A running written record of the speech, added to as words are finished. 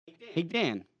Hey,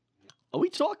 Dan, are we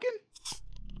talking?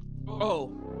 Oh,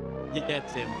 yeah,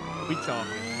 Tim. We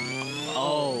talking.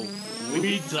 Oh,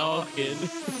 We talking.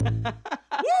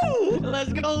 woo!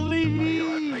 Let's go,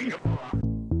 Lee!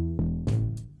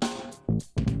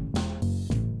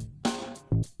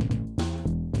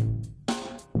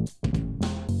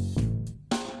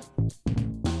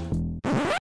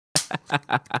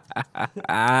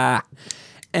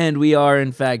 And we are,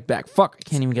 in fact, back. Fuck, I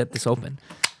can't even get this open.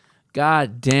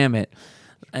 God damn it.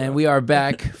 And we are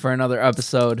back for another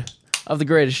episode of the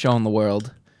greatest show in the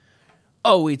world.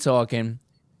 Oh, we talking.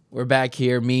 We're back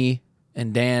here, me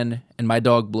and Dan and my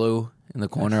dog Blue in the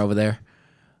corner over there.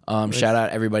 Shout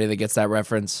out everybody that gets that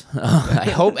reference. I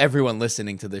hope everyone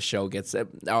listening to this show gets it.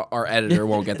 Our editor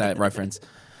won't get that reference.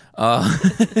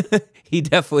 He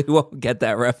definitely won't get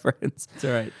that reference. It's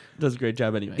all right. Does a great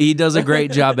job anyway. He does a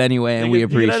great job anyway, and we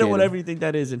appreciate You can edit it. whatever you think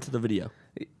that is into the video.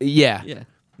 Yeah. Yeah.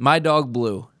 My dog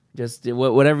Blue. Just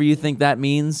whatever you think that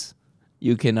means,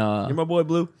 you can. You're my boy,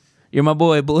 Blue. You're my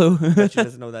boy Blue. But she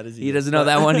doesn't know that is either. He doesn't know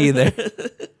that one either.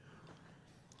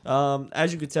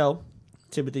 As you could tell,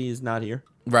 Timothy is not here.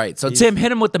 Right. So Tim,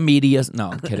 hit him with the media.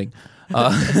 No, I'm kidding.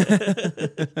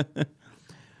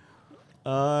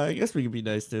 I guess we could be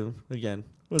nice to him. Again,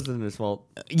 wasn't his fault.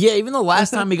 Yeah, even the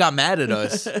last time he got mad at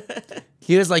us,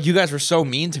 he was like, "You guys were so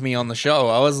mean to me on the show."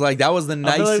 I was like, "That was the I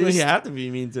feel nicest." like we have to be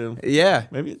mean to him. Yeah.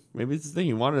 Maybe it's the thing.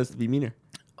 He wanted us to be meaner.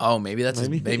 Oh, maybe that's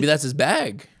maybe that's his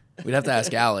bag. We'd have to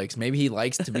ask Alex. Maybe he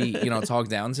likes to be, talked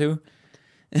down to.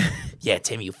 Yeah,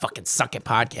 Tim, you fucking suck at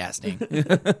podcasting.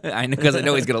 I know, because I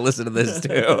know he's gonna listen to this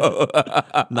too.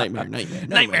 Nightmare.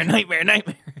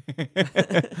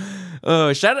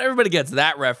 Oh, shout out everybody gets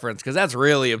that reference because that's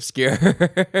really obscure.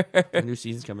 A new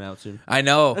season's coming out soon. I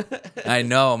know.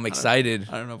 I'm excited.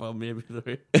 I don't know if I'll be able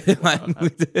to. I'm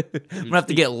gonna have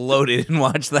to get loaded and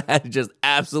watch that. Just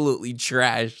absolutely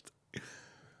trashed.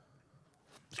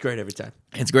 It's great every time.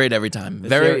 It's great every time. It's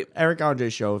Very. Eric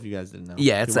Andre's show, if you guys didn't know.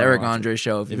 Yeah, it's the Eric Andre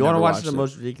show. If you want to watch the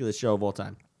most ridiculous show of all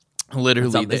time,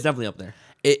 literally, it's definitely up there.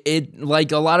 It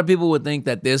like a lot of people would think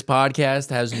that this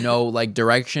podcast has no like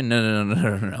direction.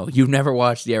 No. You've never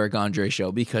watched the Eric Andre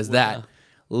show because that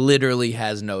literally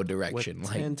has no direction. With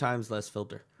like 10 times less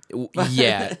filter.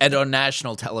 Yeah, and on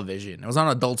national television. It was on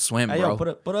Adult Swim, Hey, bro.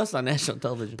 yo, put us on national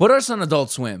television. Put us on Adult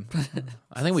Swim.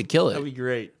 I think we'd kill That'd it. be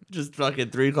great. Just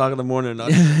fucking 3 o'clock in the morning.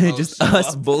 Just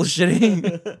us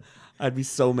bullshitting. I'd be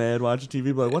so mad watching TV.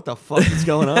 Be like, what the fuck is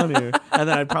going on here? And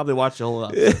then I'd probably watch the whole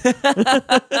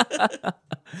episode.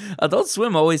 Adult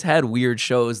Swim always had weird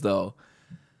shows, though.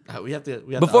 We have to.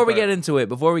 Before we get into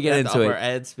it, our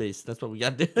ad space. That's what we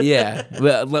got to do. Yeah,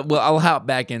 well, I'll hop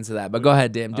back into that. But go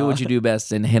ahead, Dan. Do what you do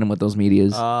best and hit him with those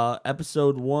medias.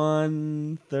 Episode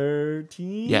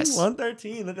 113. Yes.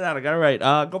 113. Look at that. I got it right.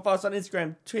 Go follow us on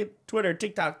Instagram, Twitter,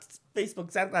 TikTok,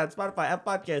 Facebook, SoundCloud, Spotify,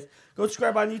 Apple Podcasts. Go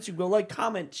subscribe on YouTube. Go like,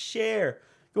 comment, share.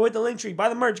 Go hit the link tree. Buy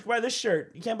the merch. You can buy this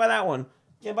shirt. You can't buy that one.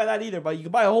 You can't buy that either. But you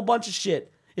can buy a whole bunch of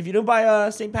shit. If you don't buy a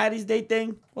St. Patty's Day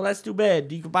thing, well, that's too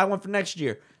bad. You can buy one for next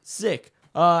year. Sick.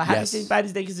 Happy St.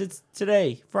 Patty's Day because it's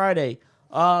today, Friday.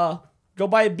 Go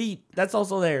buy a beat. That's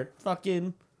also there.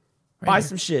 Fucking buy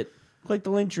some shit. Click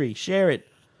the link tree. Share it.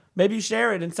 Maybe you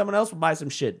share it and someone else will buy some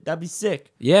shit. That'd be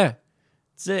sick. Yeah.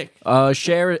 Sick.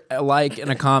 Share it, a like, and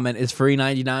a comment is free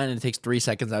 99, and it takes 3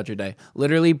 seconds out your day.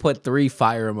 Literally put 3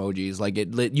 fire emojis. Like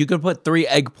you could put 3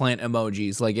 eggplant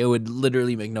emojis. Like it would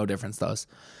literally make no difference to us.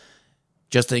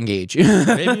 Just to engage.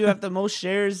 Maybe you have the most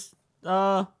shares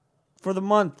for the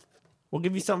month. We'll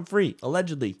give you something free,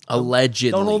 allegedly.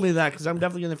 Allegedly. Don't hold me to that because I'm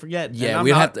definitely going to forget. Yeah,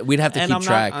 we'd have to keep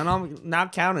track. And I'm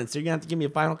not counting, so you're going to have to give me a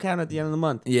final count at the end of the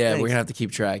month. Yeah, Thanks. we're going to have to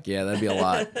keep track. Yeah, that'd be a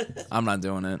lot. I'm not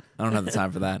doing it. I don't have the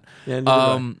time for that.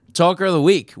 Yeah, Talker of the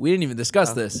week. We didn't even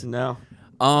discuss this. No.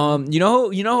 You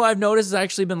know who I've noticed has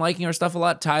actually been liking our stuff a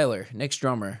lot? Tyler, Nick's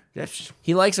drummer. Yes.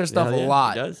 He likes our stuff a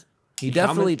lot. He does. He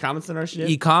definitely comments on our shit.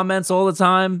 He comments all the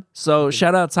time. So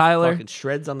shout out Tyler. Fucking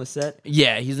shreds on the set.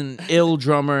 Yeah, he's an ill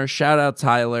drummer. Shout out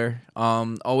Tyler.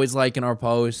 Always liking our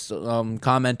posts,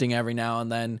 commenting every now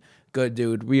and then. Good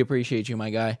dude. We appreciate you, my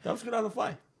guy. That was good on the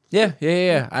fly.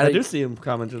 Yeah. I do see him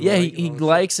commenting. Yeah, he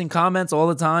likes and comments all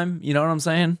the time. You know what I'm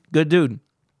saying? Good dude.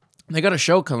 They got a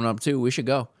show coming up too. We should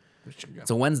go. It's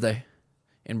a Wednesday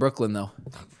in Brooklyn though.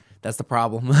 That's the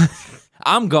problem.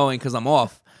 I'm going because I'm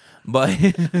off. But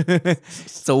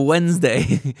it's a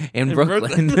Wednesday in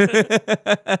Brooklyn.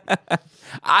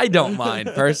 I don't mind,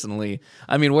 personally.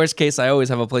 I mean, worst case, I always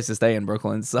have a place to stay in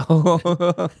Brooklyn,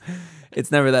 so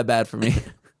it's never that bad for me.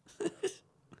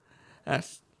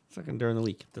 That's Fucking during the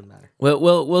week. Doesn't matter.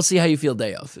 We'll see how you feel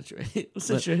day of.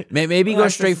 Situation. Maybe We'll go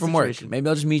access straight the from work. situation. Maybe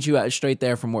I'll just meet you out straight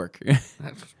there from work.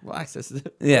 We'll access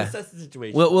it. Yeah. We'll assess the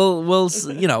situation.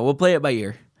 We'll play it by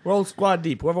ear. Roll squad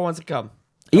deep. Whoever wants to come.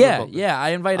 Yeah, I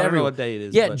invite I don't everyone. know what day it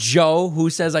is. Yeah, but Joe, who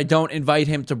says I don't invite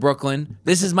him to Brooklyn.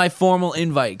 This is my formal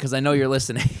invite because I know you're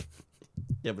listening.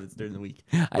 yeah, but it's during the week.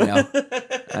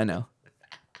 I know.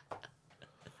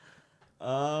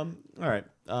 All right.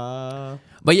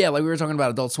 But yeah, like we were talking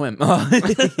about Adult Swim.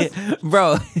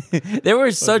 Bro, there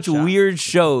were such weird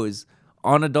shows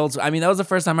on Adult Swim. I mean, that was the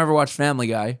first time I ever watched Family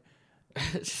Guy.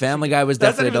 Family Guy was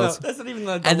definitely Adult Swim. That's not even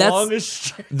the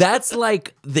longest. That's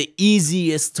like the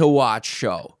easiest to watch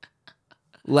show.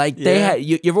 Like they had.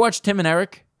 You ever watch Tim and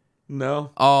Eric?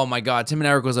 No. Oh my God, Tim and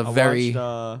Eric was Watched,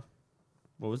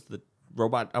 what was the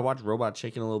robot? I watched Robot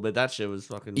Chicken a little bit. That shit was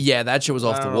fucking. Yeah, that shit was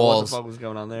off I the don't know walls. What the fuck was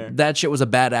going on there? That shit was a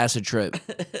bad acid trip.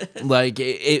 Like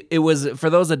it was, for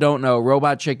those that don't know,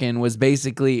 Robot Chicken was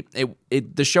basically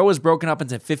the show was broken up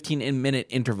into 15-minute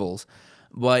intervals,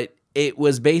 but it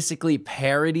was basically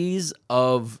parodies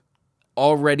of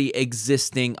already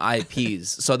existing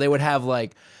IPs. So they would have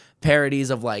like parodies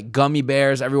of like gummy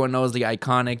bears. Everyone knows the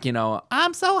iconic,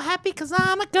 I'm so happy because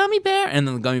I'm a gummy bear. And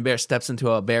then the gummy bear steps into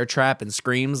a bear trap and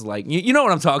screams. Like, you know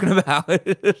what I'm talking about.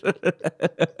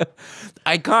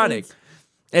 Iconic.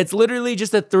 It's literally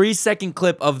just a 3-second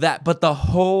clip of that. But the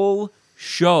whole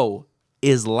show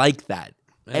is like that.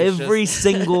 Every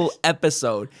single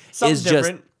episode is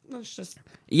different. It's just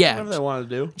whatever they want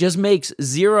to do. Just makes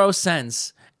zero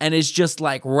sense. And it's just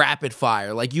like rapid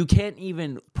fire. Like you can't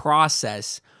even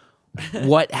process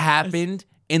what happened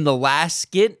in the last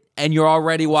skit, and you're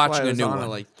already watching a new one at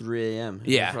like 3 a.m.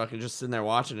 Yeah. You're fucking just sitting there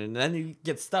watching it, and then you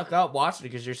get stuck up watching it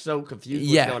because you're so confused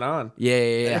Yeah. what's going on.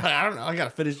 Yeah. I don't know. I gotta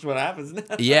finish what happens now.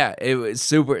 Yeah, it was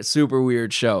super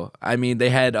weird show. I mean, they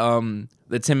had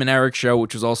the Tim and Eric show,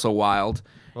 which was also wild.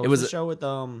 What was the show with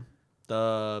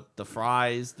the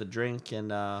fries, the drink,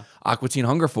 and Aqua Teen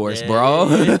Hunger Force, bro.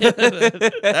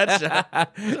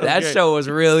 That show was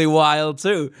really wild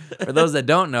too. For those that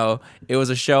don't know, it was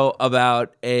a show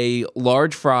about a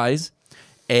large fries,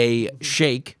 a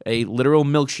shake, a literal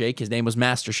milkshake. His name was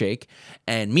Master Shake,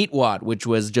 and Meat Wad, which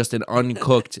was just an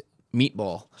uncooked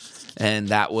meatball. And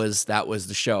that was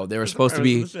the show. They were supposed to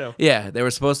be they were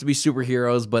supposed to be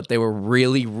superheroes, but they were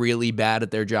really bad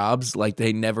at their jobs. Like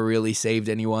they never really saved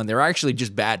anyone. They were actually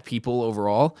just bad people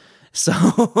overall. So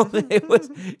it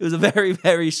was a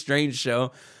very strange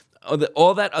show.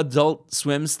 All that Adult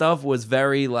Swim stuff was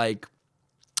very like,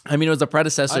 I mean, it was a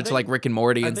predecessor to like Rick and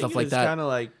Morty and stuff like that. Kind of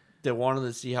like they wanted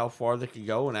to see how far they could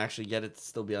go and actually get it to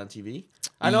still be on TV.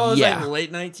 I know it was like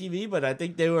late night TV, but I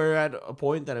think they were at a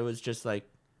point that it was just like,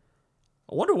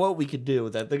 I wonder what we could do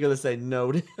with that. They're gonna say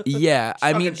no to. Yeah,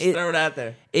 I mean, throw it out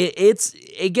there.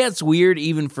 It gets weird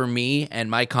even for me, and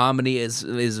my comedy is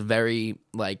very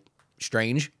like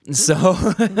strange. So,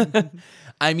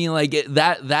 I mean, like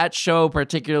that show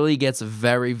particularly gets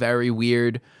very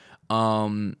weird.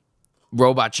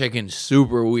 Robot Chicken,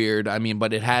 super weird. I mean,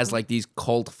 but it has like these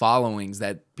cult followings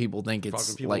that people think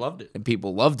it's people like loved it. And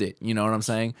people loved it. You know what I'm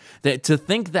saying? That to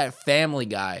think that Family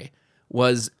Guy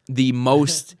was the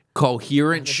most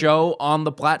coherent show on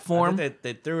the platform. I think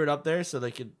they threw it up there so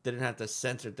they didn't have to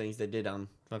censor things they did on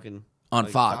fucking on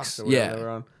like Fox. or whatever they were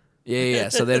on. Yeah.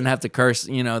 So they didn't have to curse.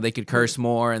 They could curse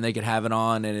more and they could have it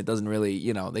on, and it doesn't really.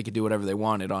 They could do whatever they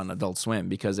wanted on Adult Swim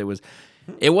because it was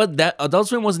that Adult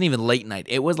Swim wasn't even late night.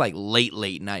 It was like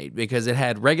late night because it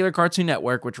had regular Cartoon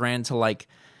Network, which ran to like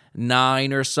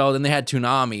 9 or so. Then they had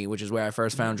Toonami, which is where I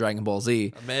first found Dragon Ball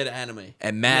Z. Mad Anime.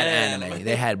 And Mad Anime.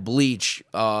 They had Bleach,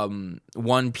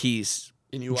 One Piece,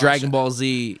 Inuyasha. Dragon Ball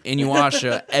Z,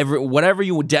 Inuyasha, whatever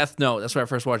you would Death Note. That's where I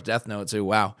first watched Death Note too.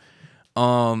 Wow.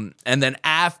 And then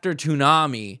after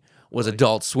Toonami was like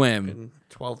Adult Swim.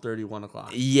 12:30, 1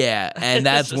 o'clock. Yeah, and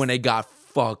that's when it got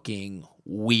fucking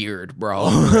weird, bro.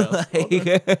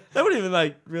 That wouldn't even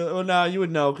like really. Well, no, you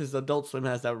would know because Adult Swim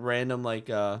has that random like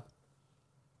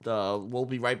we'll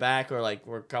be right back, or like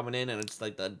we're coming in, and it's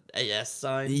like the AS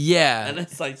sign. Yeah, and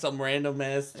it's like some random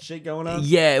ass shit going on.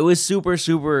 Yeah, it was super.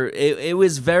 It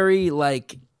was very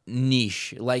like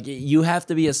niche. Like you have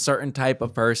to be a certain type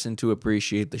of person to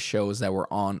appreciate the shows that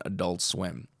were on Adult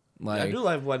Swim. Like I do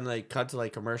like when they cut to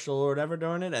like commercial or whatever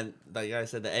during it, and like I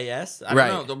said, the AS. I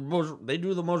don't know, they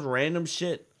do the most random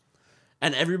shit,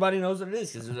 and everybody knows what it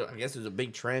is because I guess it was a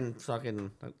big trend. Fucking,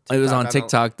 TikTok, it was on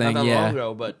TikTok thing, not that yeah. long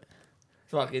ago, but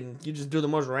fucking, you just do the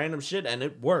most random shit and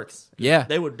it works. Yeah,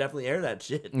 they would definitely air that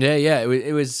shit. Yeah.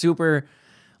 It was super.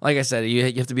 Like I said, you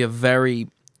have to be a very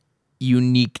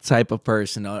unique type of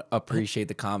person to appreciate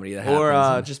the comedy that happens.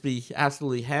 Or just be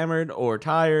absolutely hammered or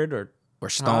tired or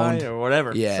stoned high or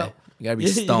whatever. Yeah, So, you gotta be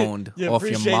stoned you off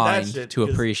your appreciate that mind shit, to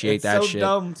 'cause appreciate it's that so shit.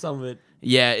 dumb, some of it.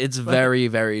 Yeah, it's very,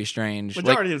 very strange.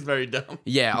 Majority is very dumb.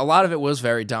 Yeah, a lot of it was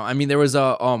very dumb. I mean, there was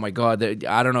a oh my god,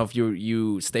 I don't know if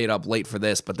you stayed up late for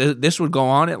this, but this would go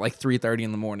on at like 3:30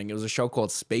 in the morning. It was a show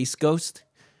called Space Ghost.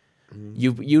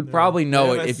 You'd probably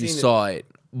know Yeah, it I've if you seen it. saw it,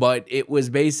 but it was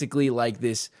basically like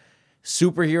this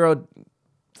superhero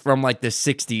from like the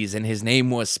 60s, and his name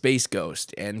was Space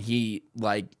Ghost, and he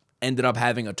like ended up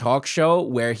having a talk show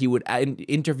where he would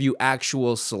interview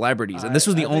actual celebrities, and this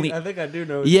was the only. I think I do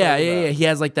know. What Yeah. you're talking about. He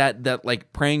has like that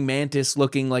like praying mantis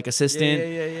looking like assistant. Yeah.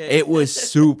 It was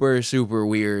super, super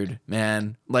weird,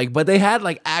 man. Like, but they had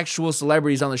like actual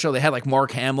celebrities on the show. They had like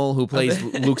Mark Hamill, who plays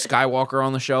Luke Skywalker,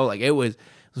 on the show. Like, it was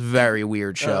a very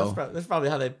weird show. That's probably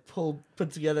how they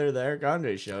put together the Eric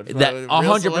Andre show. It's That-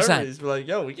 probably real 100%. celebrities be like,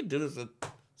 yo, we can do this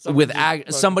With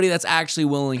somebody that's actually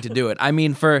willing to do it. I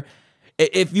mean,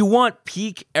 if you want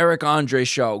peak Eric Andre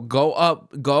show,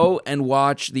 go and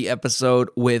watch the episode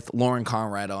with Lauren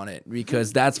Conrad on it,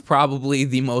 because that's probably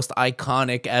the most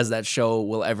iconic as that show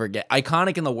will ever get.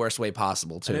 Iconic in the worst way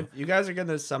possible, too. And if you guys are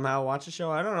gonna somehow watch the show,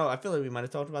 I don't know. I feel like we might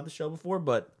have talked about the show before,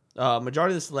 but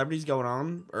majority of the celebrities going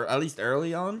on, or at least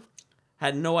early on,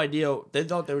 had no idea. They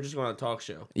thought they were just going on a talk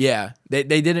show. Yeah, they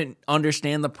didn't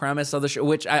understand the premise of the show,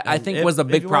 which I think If- was a if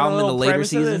big you want problem in the little later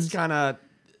premise of it, seasons. It's kind of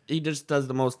he just does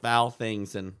the most foul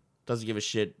things and doesn't give a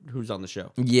shit who's on the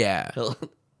show. Yeah.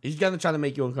 He's gonna try to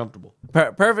make you uncomfortable.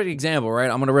 Perfect example,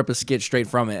 right? I'm gonna rip a skit straight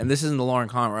from it, and this isn't the Lauren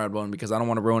Conrad one because I don't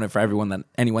want to ruin it for anyone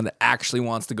that actually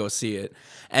wants to go see it.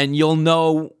 And you'll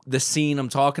know the scene I'm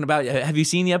talking about. Have you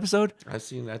seen the episode? I've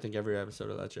seen, I think, every episode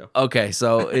of that show. Okay,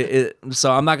 so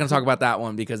so I'm not gonna talk about that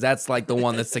one because that's like the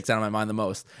one that sticks out of my mind the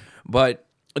most. But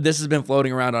this has been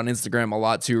floating around on Instagram a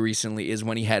lot too recently, is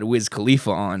when he had Wiz Khalifa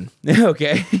on.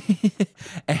 Okay,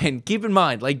 and keep in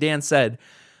mind, like Dan said,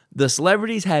 the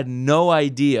celebrities had no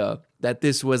idea that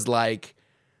this was like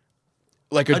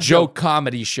a joke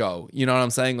comedy show. You know what I'm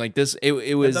saying? Like this, it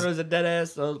was. I thought it was a dead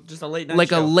ass, just a late night like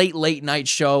show. a late night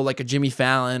show, like a Jimmy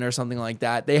Fallon or something like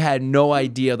that. They had no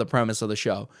idea the premise of the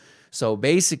show. So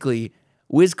basically,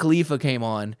 Wiz Khalifa came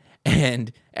on,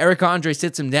 and Eric Andre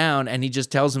sits him down, and he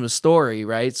just tells him a story,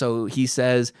 right? So he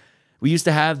says, we used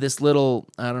to have this little,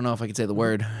 I don't know if I can say the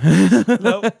word.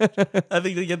 Nope. I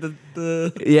think they get the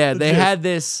Yeah, the they gist. had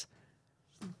this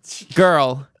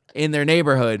girl in their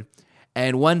neighborhood,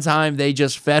 and one time they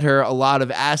just fed her a lot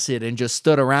of acid and just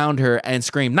stood around her and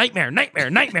screamed, "Nightmare, nightmare,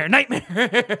 nightmare,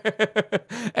 nightmare."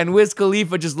 And Wiz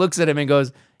Khalifa just looks at him and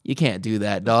goes, "You can't do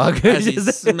that, dog." As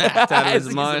he's smacked out of As his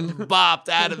he's mind. bopped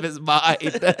out of his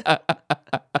mind.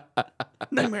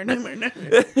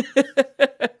 nightmare.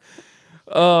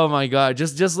 Oh my god!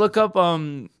 Just look up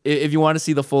if you want to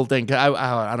see the full thing. 'Cause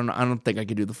I don't know. I don't think I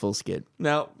could do the full skit.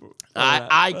 No,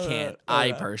 I can't.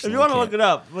 I personally If you want to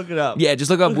can't. look it up. Yeah,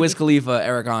 just look up Wiz Khalifa,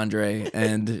 Eric Andre,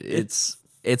 and it's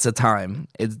a time.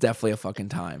 It's definitely a fucking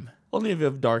time. Only if you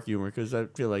have dark humor, because I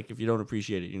feel like if you don't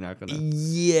appreciate it, you're not gonna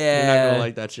Yeah.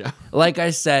 like that show. Like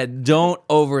I said, don't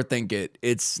overthink it.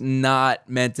 It's not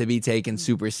meant to be taken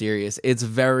super serious. It's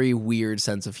very weird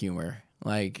sense of humor.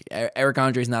 Like, Eric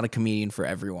Andre's not a comedian for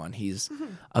everyone. He's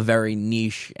a very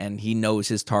niche, and he knows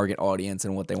his target audience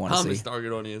and what they want to I'm see. his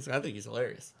target audience. I think he's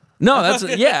hilarious. No, that's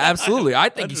yeah, absolutely. I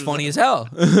think he's funny as hell.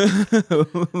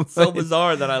 So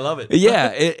bizarre that I love it.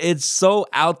 Yeah, it's so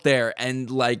out there, and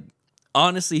like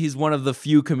honestly, he's one of the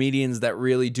few comedians that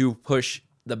really do push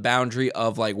the boundary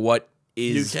of like what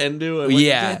You is can do it. What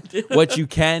you can't do. what you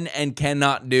can and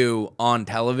cannot do on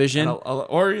television.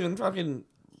 or even fucking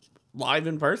live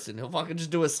in person. He'll fucking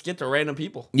just do a skit to random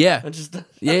people. Yeah. And just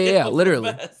Yeah, it's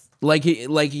literally. the best. Like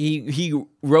he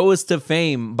rose to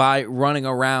fame by running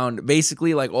around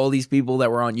basically like all these people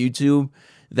that were on YouTube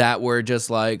that were just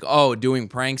like, oh, doing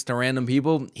pranks to random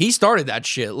people. He started that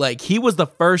shit. Like, he was the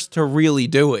first to really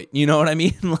do it. You know what I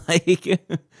mean? Like,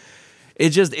 it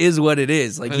just is what it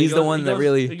is. Like, And he's the one he that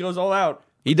really... He goes all out.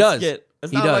 He with the does. skit.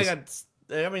 It's He not does.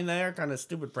 like I mean, they are kind of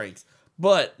stupid pranks.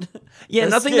 But Yeah,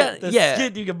 the nothing skit, that... the Yeah.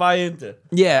 skit you can buy into.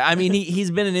 Yeah, I mean,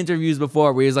 he's been in interviews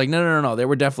before where he's like, no. There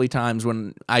were definitely times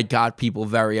when I got people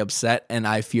very upset and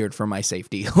I feared for my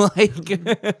safety. Like...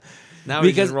 Now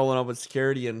he's Because- just rolling up with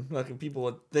security and fucking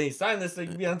people. They sign this, they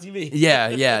can be on TV.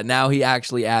 Yeah. Now he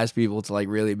actually asked people to like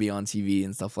really be on TV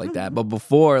and stuff like that. But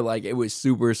before, like, it was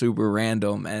super, super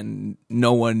random and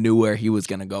no one knew where he was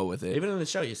gonna go with it. Even in the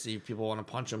show, you see people want to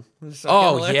punch him. It's so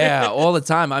Oh hilarious. yeah, all the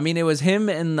time. I mean, it was him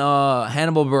and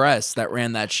Hannibal Buress that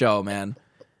ran that show, man.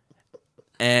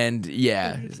 And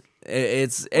yeah,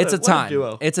 It's a What time.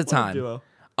 duo. It's a What time. duo.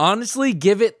 Honestly,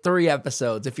 give it 3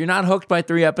 episodes. If you're not hooked by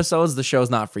 3 episodes, the show's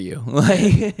not for you.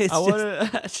 Like,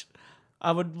 it's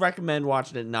I would recommend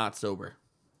watching it not sober.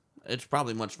 It's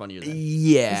probably much funnier then.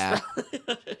 yeah.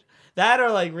 That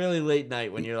or like really late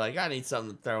night when you're like, I need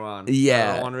something to throw on.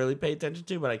 Yeah. I don't want to really pay attention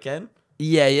to, but I can.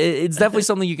 Yeah, it's definitely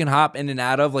something you can hop in and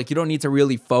out of. Like, you don't need to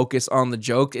really focus on the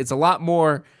joke. It's a lot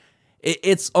more,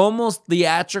 it's almost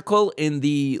theatrical in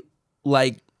the,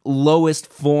 like,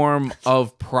 lowest form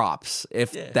of props,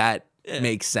 if that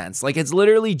makes sense. Like, it's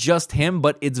literally just him,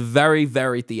 but it's very,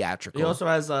 very theatrical. He also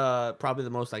has probably the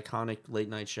most iconic late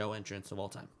night show entrance of all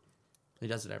time. He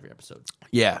does it every episode.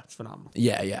 Yeah. It's phenomenal.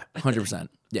 Yeah. 100%.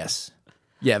 Yes.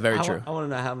 Yeah, very true. I want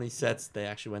to know how many sets they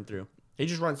actually went through. He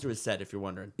just runs through his set, if you're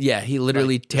wondering. Yeah, he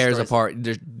literally Like, tears destroys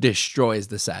apart, destroys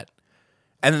the set.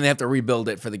 And then they have to rebuild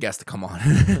it for the guests to come on.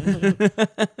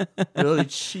 Really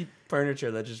cheap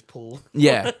furniture that just pull.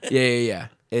 Yeah.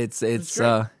 It's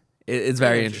great.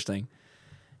 very interesting.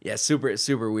 Yeah,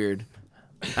 super weird.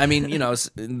 I mean, you know,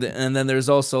 and then there's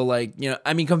also like, you know,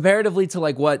 I mean, comparatively to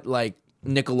like what like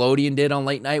Nickelodeon did on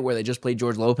late night where they just played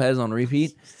George Lopez on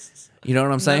repeat. You know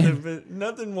what I'm saying?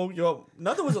 Nothing woke you up.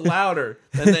 Nothing was louder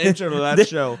than the intro to that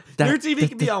show. Your TV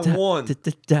can be on one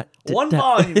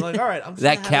volume. Like, all right, I'm just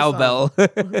that cowbell.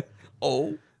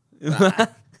 Oh,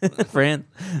 Friend,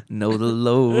 know the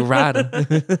low rider.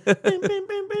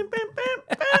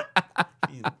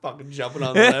 He's fucking jumping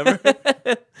on whatever.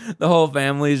 The whole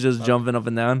family's just jumping up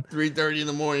and down. 3:30 in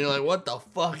the morning. You're like, what the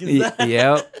fuck is that?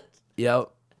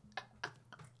 Yep.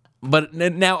 But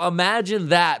now imagine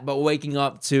that, but waking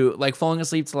up to, like, falling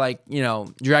asleep to, like, you know,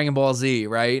 Dragon Ball Z,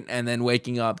 right? And then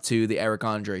waking up to the Eric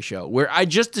Andre show, where I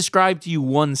just described to you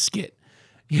one skit.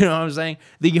 You know what I'm saying?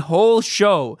 The whole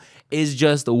show is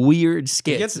just weird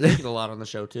skits. He gets naked a lot on the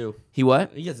show, too. He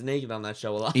what? He gets naked on that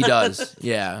show a lot. He does,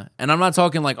 yeah. And I'm not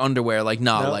talking, like, underwear. Like,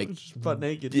 no, like, just butt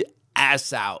naked.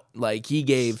 ass out. Like, he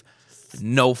gave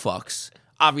no fucks.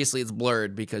 Obviously, it's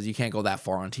blurred because you can't go that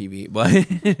far on TV, but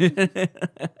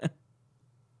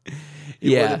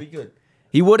Yeah.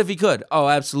 He would if he could. Oh,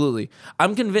 absolutely.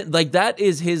 I'm convinced, like, that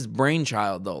is his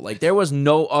brainchild, though. Like, there was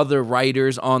no other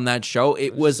writers on that show.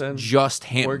 It was just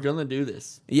him. We're gonna do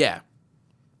this. Yeah.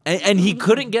 And he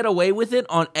couldn't get away with it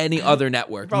on any other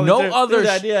network. Probably No threw other...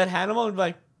 the idea at Hannibal and be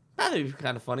like, that'd be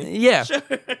kind of funny. Yeah. Sure.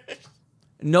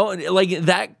 No, like,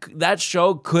 that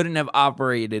show couldn't have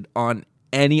operated on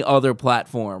any other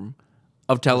platform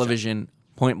of television,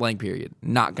 point blank period.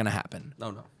 Not gonna happen.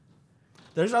 No.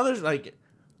 There's others, like,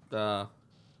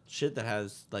 shit that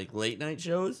has, like, late night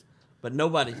shows, but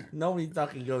nobody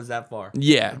fucking goes that far.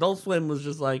 Yeah. Adult Swim was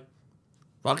just like,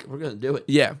 fuck it, we're gonna do it.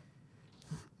 Yeah.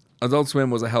 Adult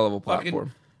Swim was a hell of a platform.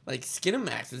 Fucking, like,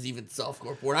 Skinamax is even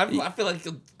self-corporate. I feel like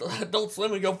Adult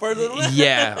Swim would go further than that.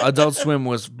 Yeah, Adult Swim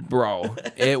was, bro.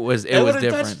 It was They would've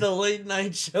different. touched the late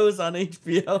night shows on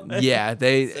HBO. Man. Yeah,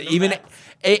 they even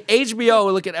HBO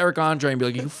would look at Eric Andre and be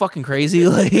like, "You fucking crazy!"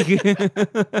 Like,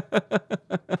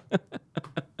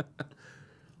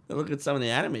 Look at some of the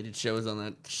animated shows on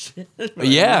that shit. Like,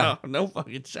 yeah, no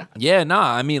fucking shot. Yeah,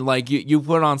 nah. I mean, like you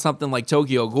put on something like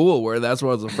Tokyo Ghoul, where that's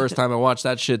was the first time I watched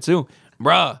that shit too,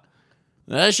 bruh.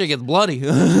 That shit gets bloody.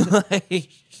 They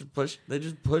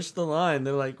just push the line.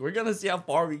 They're like, we're gonna see how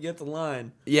far we get the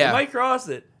line. Yeah, we might cross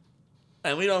it,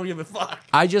 and we don't give a fuck.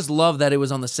 I just love that it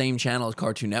was on the same channel as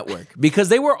Cartoon Network because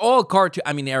they were all cartoon.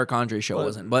 I mean, the Eric Andre show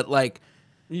wasn't, but like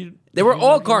they were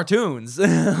all cartoons.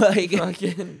 Like,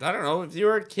 fucking, I don't know. If you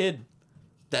were a kid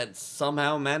that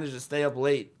somehow managed to stay up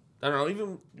late, I don't know.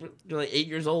 Even you're like 8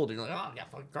 years old, and you're like, oh, I got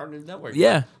fucking Cartoon Network.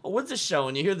 Yeah. Oh, what's this show?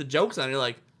 And you hear the jokes on it, you're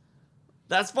like,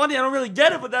 that's funny. I don't really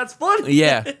get it, but that's funny.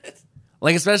 Yeah.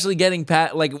 Like, especially getting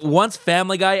like once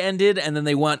Family Guy ended and then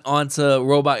they went on to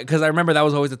Robot, because I remember that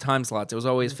was always the time slots. It was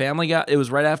always Family Guy. It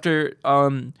was right after it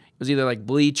was either like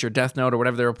Bleach or Death Note or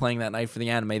whatever they were playing that night for the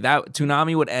anime. That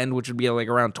Toonami would end, which would be like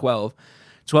around 12.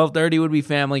 12:30 would be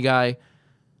Family Guy.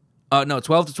 No,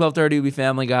 12 to 12:30 would be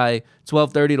Family Guy.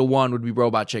 12:30 to 1 would be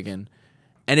Robot Chicken.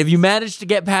 And if you manage to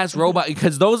get past Robot,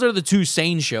 because those are the two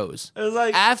sane shows. It was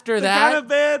like, after that, kind of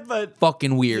bad, but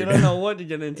fucking weird. you don't know what to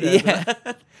get into.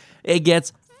 Yeah. It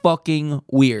gets fucking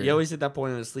weird. You always hit that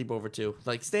point in a sleepover too.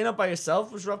 Like staying up by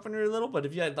yourself was rough when you were little, but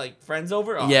if you had like friends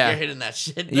over, yeah, you're hitting that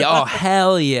shit. Yeah, oh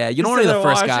hell yeah! You don't want to be the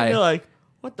first guy. You're like,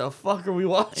 what the fuck are we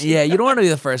watching? Yeah, you don't want to be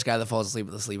the first guy that falls asleep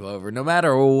at the sleepover. No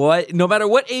matter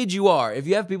what age you are, if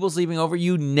you have people sleeping over,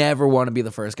 you never want to be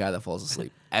the first guy that falls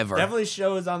asleep ever. Definitely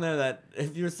shows on there that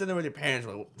if you were sitting there with your parents,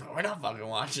 like, we're not fucking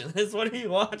watching this. What are you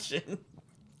watching?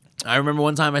 I remember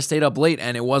one time I stayed up late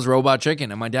and it was Robot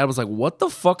Chicken, and my dad was like, "What the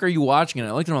fuck are you watching?" And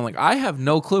I looked at him, I'm like, "I have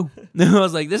no clue." I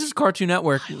was like, "This is Cartoon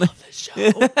Network." I love this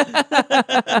show.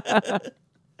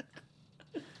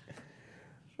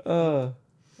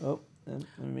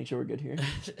 Let me make sure we're good here.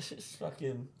 It's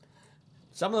fucking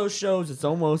some of those shows. It's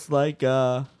almost like if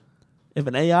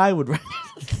an AI would write.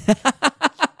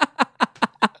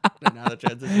 Now the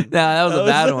transition. Nah, that was a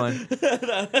bad one.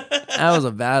 That was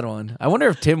a bad one. I wonder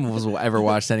if Tim was ever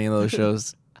watched any of those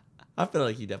shows. I feel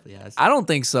like he definitely has. I don't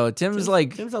think so. Tim's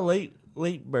like, Tim's a late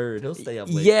bird. He'll stay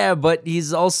up late. yeah, but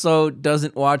he's also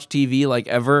doesn't watch TV like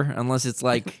ever unless it's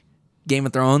like Game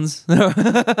of Thrones.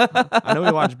 I know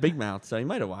he watched Big Mouth, so he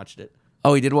might have watched it.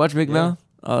 Oh, he did watch Big Yeah. Mouth?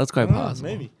 Oh, that's quite possible.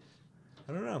 Maybe.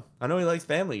 I don't know. I know he likes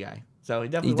Family Guy, so he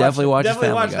definitely watches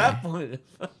Family watched Guy. that point.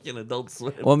 Fucking Adult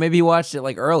Swim. Well, maybe he watched it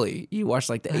like early. He watched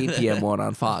like the 8 p.m. one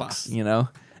on Fox, you know?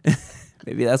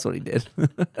 Maybe that's what he did.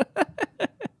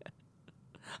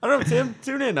 I don't know, Tim.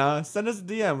 Tune in. Send us a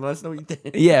DM. Let us know what you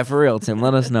think. Yeah, for real, Tim.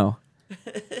 Let us know.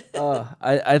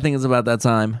 I think it's about that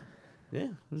time. Yeah, it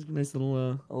was a nice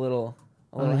little. A little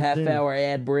yeah. half-hour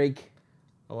ad break.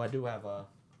 Oh, I do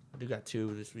got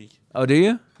 2 this week. Oh, do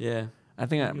you? Yeah. I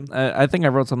think I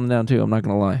wrote something down too. I'm not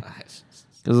gonna lie, because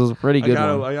it was a pretty good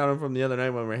one. I got him from the other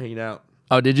night when we were hanging out.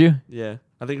 Oh, did you? Yeah,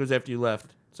 I think it was after you left.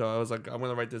 So I was like, I'm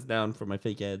gonna write this down for my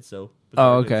fake ad. So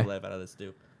Oh, we're gonna okay. laugh out of this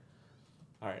too.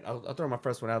 All right, I'll throw my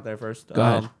first one out there first.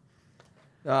 Go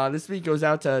ahead. This week goes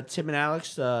out to Tim and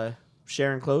Alex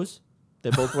sharing clothes. They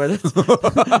both wear this.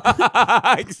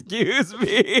 Excuse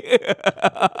me.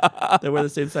 They wear the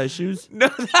same size shoes. No.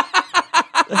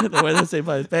 They wear the same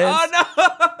size pants. Oh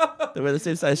no. They wear the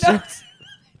same size shirts.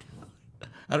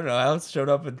 I don't know. Alex showed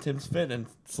up in Tim's fit and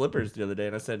slippers the other day,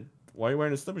 and I said, "Why are you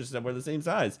wearing the slippers?" She said, "We're the same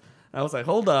size." And I was like,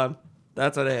 "Hold on,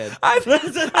 that's what I had." I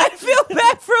feel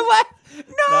bad for laughing.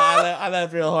 No. I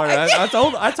laughed real hard. I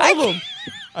told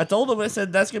him. I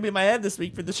said, "That's gonna be my ad this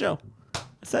week for the show." I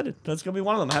said it. That's gonna be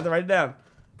one of them. I had to write it down.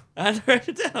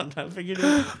 I figured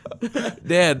it.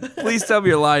 Dan, please tell me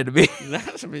you're lying to me.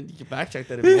 I mean, you can back check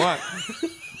that if you want.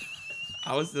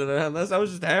 I was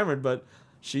just hammered, but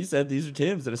she said these are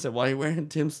Tim's, and I said, "Why are you wearing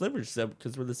Tim's slippers?" She said,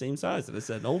 "Because we're the same size." And I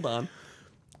said, "Hold on,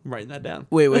 I'm writing that down."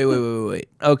 Wait.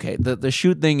 Okay, the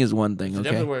shoot thing is one thing. She Okay,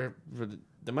 definitely wear.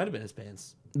 There might have been his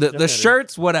pants. the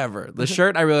shirts, whatever. The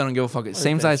shirt, I really don't give a fuck.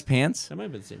 Same size pants. That might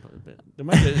have been the same part. There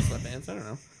might have been his sweatpants. I don't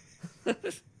know.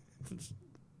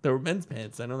 There were men's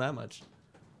pants. I know that much.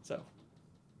 So.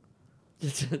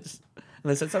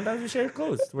 And I said, sometimes we share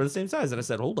clothes. We're the same size. And I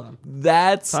said, hold on.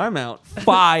 That's Time out.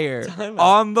 fire. Time out.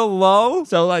 On the low.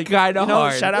 So, like, Kinda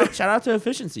hard. shout out to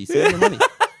efficiency. Save your money.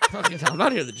 I'm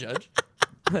not here to judge.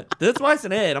 That's why it's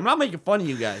an ad. I'm not making fun of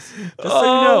you guys. Just so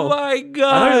you know. Oh my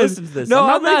god! I don't listen to this. No,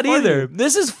 I'm I'm not not making fun of either. you.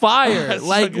 This is fire.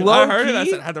 Like I low heard it. I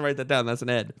key, said, I had to write that down. That's an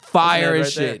ad. fire That's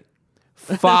as an ad right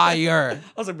shit. Fire.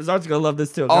 I was like, Besart's gonna love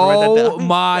this too. I'm gonna write that Oh down.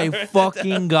 my Write that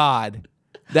fucking god!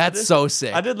 That's so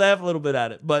sick. I did laugh a little bit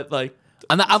at it, but like,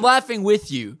 I'm laughing with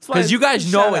you why because you guys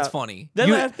it's know shout it's out. funny. They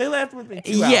You- laughed with me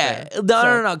too. Yeah, out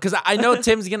there. no, because I know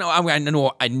Tim's gonna. I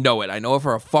know it. I know it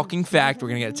for a fucking fact. We're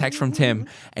gonna get a text from Tim,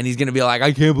 and he's gonna be like,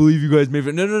 "I can't believe you guys made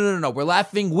it." No. We're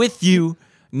laughing with you,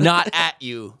 not at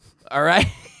you. All right.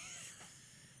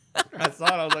 I saw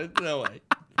it. I was like, no way.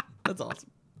 That's awesome.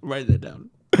 Write that down.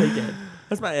 Okay.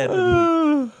 That's my ad. of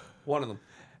the week. One of them.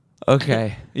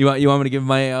 Okay. You want me to give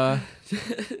my?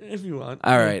 If you want.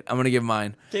 All right. I'm gonna give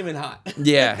mine. Came in hot.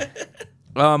 Yeah.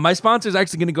 My sponsor is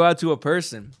actually gonna go out to a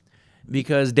person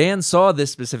because Dan saw this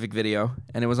specific video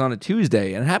and it was on a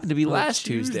Tuesday and it happened to be last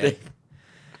Tuesday.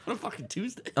 On a fucking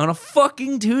Tuesday. On a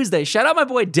fucking Tuesday. Shout out my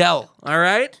boy Dell, all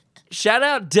right? Shout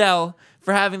out Dell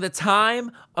for having the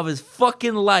time of his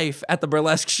fucking life at the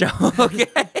burlesque show, okay?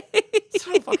 It's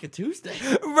on a fucking Tuesday.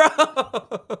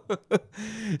 Bro.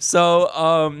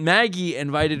 So Maggie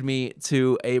invited me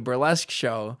to a burlesque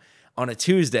show on a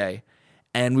Tuesday,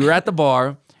 and we were at the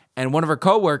bar, and one of her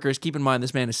coworkers, keep in mind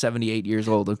this man is 78 years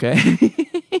old, okay?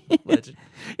 Legend.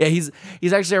 Yeah, he's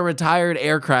actually a retired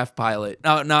aircraft pilot.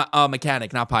 No, not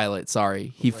mechanic, not pilot.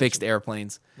 Sorry, he fixed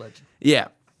airplanes. Legend. Yeah,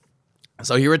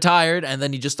 so he retired, and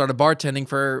then he just started bartending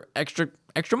for extra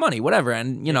money, whatever.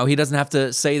 And you know, he doesn't have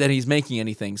to say that he's making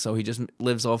anything, so he just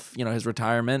lives off his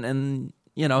retirement and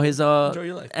his Enjoy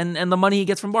your life. and the money he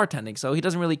gets from bartending. So he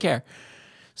doesn't really care.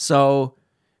 So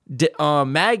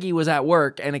Maggie was at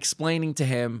work and explaining to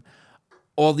him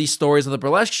all these stories of the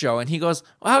burlesque show, and he goes,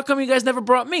 "Well, how come you guys never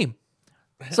brought me?"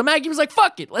 So Maggie was like,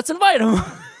 "Fuck it, let's invite him."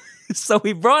 So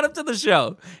we brought him to the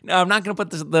show. Now I'm not gonna put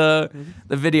the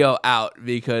video out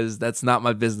because that's not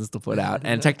my business to put out,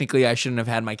 and technically I shouldn't have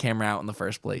had my camera out in the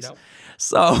first place. Nope.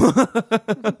 So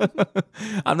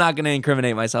I'm not gonna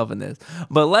incriminate myself in this.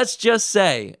 But let's just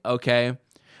say, okay,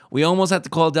 we almost had to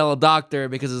call Dell a doctor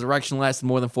because his erection lasted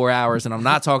more than 4 hours, and I'm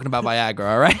not talking about Viagra.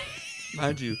 All right.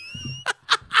 Mind you,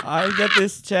 I get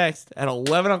this text at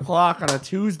 11 o'clock on a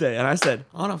Tuesday, and I said,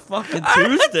 on a fucking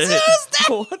Tuesday?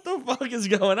 What the fuck is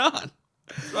going on?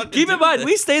 Keep in mind,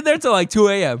 we stayed there till like 2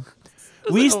 a.m.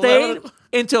 We like stayed 11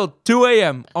 until 2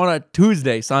 a.m. on a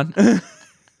Tuesday, son.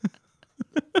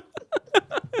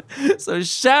 So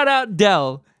shout out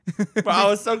Dell. But I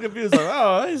was so confused. Like,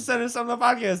 oh, he's sending something to the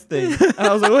podcast thing. And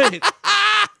I was like, wait,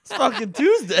 it's fucking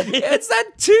Tuesday. It's a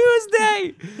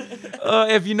Tuesday.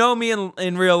 If you know me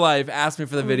in real life, ask me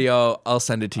for the video. I'll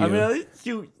send it to you. I mean, at least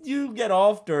you get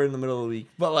off during the middle of the week.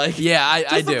 But like, yeah,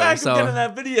 I do. The fact So of getting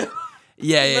that video.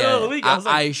 yeah. Of the week, I was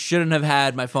like, I shouldn't have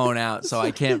had my phone out, so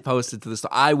I can't post it to the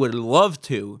store. I would love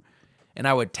to, and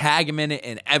I would tag him in it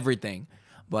and everything,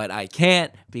 but I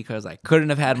can't because I couldn't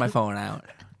have had my phone out.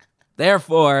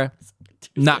 Therefore,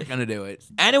 not gonna do it.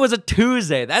 And it was a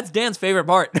Tuesday. That's Dan's favorite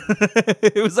part.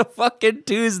 It was a fucking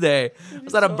Tuesday. It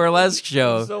was at a burlesque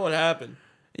show. So what happened?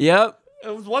 Yep.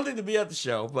 It was one thing to be at the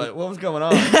show, but what was going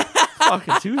on?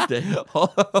 Fucking Tuesday.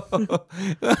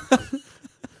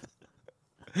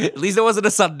 At least it wasn't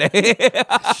a Sunday.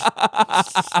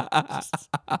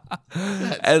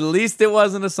 At least it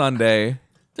wasn't a Sunday.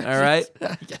 All right?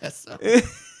 I guess so.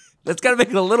 That's got to make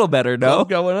it a little better, no? Club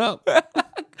going up.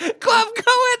 Club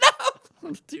going up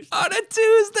on a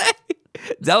Tuesday.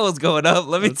 Dell was going up,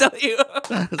 let me tell you.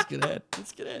 Let's get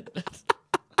ahead.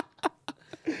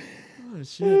 Oh,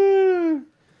 shit.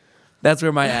 That's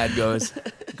where my ad goes.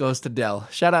 Goes to Dell.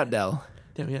 Shout out Dell.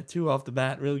 Damn, we had two off the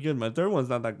bat. Really good. My third one's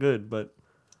not that good, but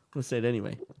I'm going to say it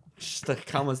anyway. Just to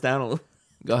calm us down a little.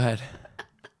 Go ahead.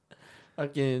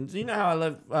 Fucking, so you know how I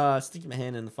love sticking my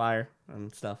hand in the fire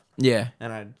and stuff? Yeah.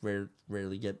 And I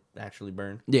rarely get actually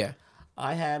burned. Yeah.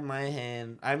 I had my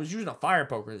hand, I was using a fire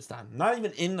poker this time. Not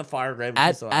even in the fire grab.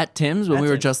 At Tim's when we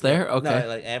were just there? Okay. No,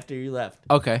 like after you left.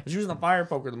 Okay. I was using a fire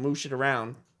poker to move shit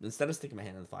around instead of sticking my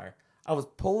hand in the fire. I was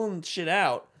pulling shit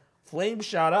out, flame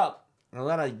shot up, and I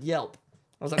let a yelp.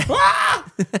 I was like,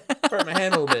 ah! Hurt my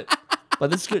hand a little bit.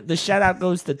 But the shout out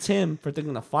goes to Tim for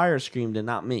thinking the fire screamed and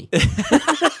not me.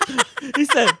 He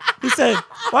said,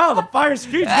 wow, the fire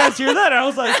screamed. You guys hear that? And I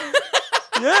was like,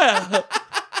 yeah.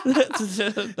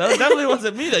 That definitely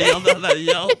wasn't me that yelled out that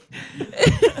yell.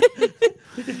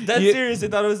 That seriously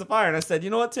thought it was the fire. And I said,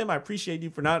 you know what, Tim? I appreciate you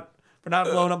for not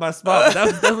blowing up my spot. But that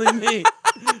was definitely me.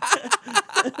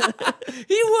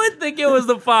 He would think it was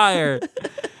the fire.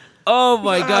 Oh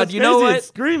my God! You know what?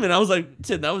 Screaming! I was like,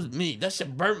 "Tim, that was me. That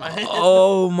shit burnt my hand."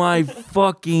 Oh my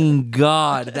fucking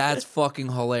God! That's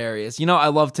fucking hilarious. You know, I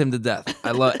love Tim to death.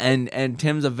 I love and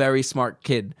Tim's a very smart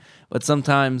kid, but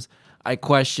sometimes I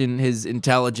question his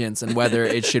intelligence and whether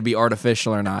it should be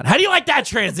artificial or not. How do you like that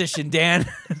transition, Dan?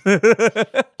 Pretty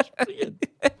good.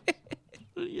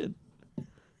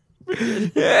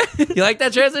 You like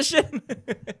that transition?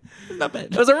 Not bad.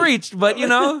 It was a reach, but you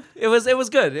know, it was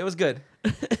good. It was good.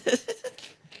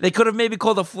 They could have maybe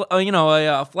called a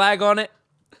flag on it,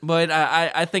 but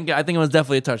I think it was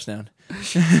definitely a touchdown.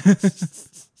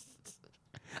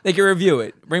 They can review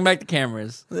it. Bring back the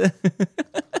cameras.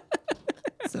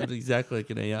 Sounds exactly like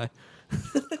an AI.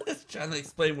 Trying to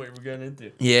explain what we're going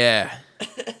into. Yeah.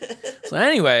 So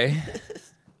anyway,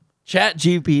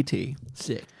 ChatGPT.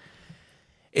 Sick.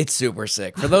 It's super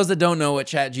sick. For those that don't know what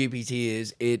ChatGPT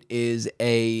is, it is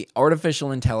a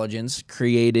artificial intelligence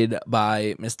created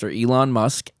by Mr. Elon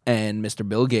Musk and Mr.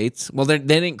 Bill Gates. Well, they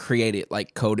didn't create it,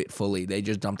 like code it fully. They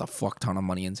just dumped a fuck ton of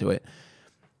money into it.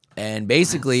 And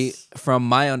basically, from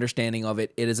my understanding of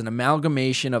it, it is an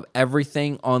amalgamation of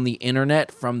everything on the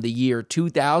internet from the year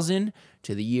 2000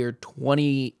 to the year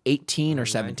 2018 or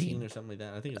 17. 19 or something like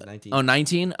that. I think it's 19. Oh,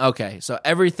 19? Okay. So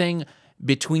everything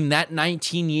between that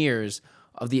 19 years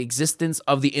of the existence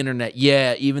of the internet.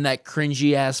 Yeah, even that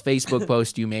cringy ass Facebook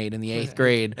post you made in the 8th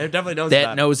grade. It definitely knows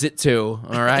that knows it too.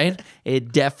 All right?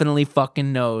 It definitely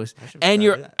fucking knows. And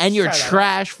your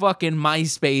trash fucking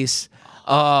MySpace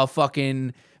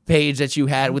fucking page that you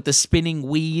had with the spinning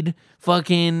weed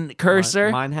fucking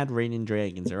cursor. Mine had Raining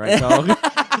Dragons, all right, dog?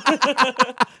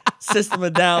 System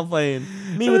of Down playing.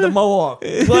 Me with the mohawk.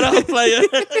 What up, player?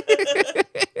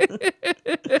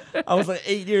 I was like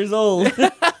 8 years old.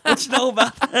 What you know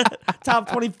about that? Top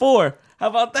 24. How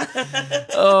about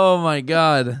that? Oh my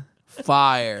God.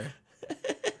 Fire.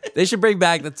 They should bring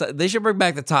back the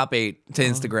top 8 to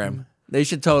Instagram. They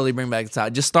should totally bring back the tie.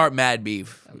 Just start Mad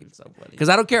Beef. That'd be so funny. Because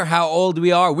I don't care how old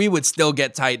we are, we would still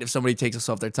get tight if somebody takes us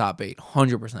off their top 8.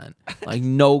 100%. Like,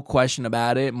 no question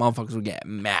about it. Motherfuckers would get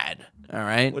mad. All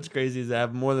right? What's crazy is I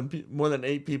have more than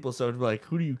 8 people, so it's like,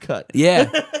 who do you cut?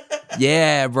 Yeah.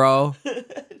 Yeah, bro.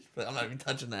 But I'm not even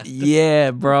touching that.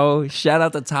 Yeah, bro. Shout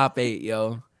out the top 8,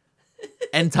 yo.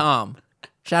 And Tom.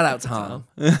 Shout out Tom.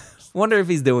 Wonder if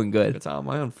he's doing good. Tom,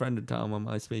 I unfriended Tom on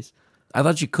MySpace. I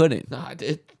thought you couldn't. No, I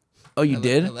did. Oh, you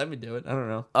did? Let me do it. I don't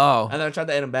know. Oh. And then I tried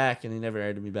to add him back, and he never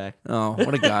added me back. Oh,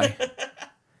 what a guy.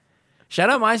 Shout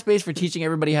out MySpace for teaching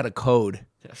everybody how to code.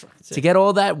 Yeah, fucking sick. To get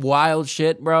all that wild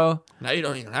shit, bro. Now you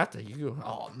don't even have to.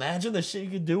 Imagine the shit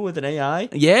you could do with an AI.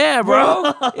 Yeah,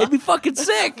 bro. It'd be fucking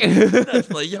sick. That's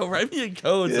like, yo, write me a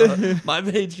code so my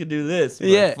page can do this. But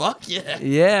Yeah. Fuck yeah.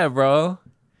 Yeah, bro.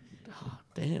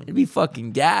 Damn. It'd be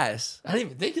fucking gas. I didn't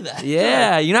even think of that.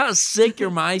 Yeah, you know how sick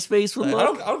your MySpace would Like,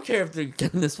 look? I don't care if they're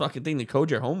getting this fucking thing to code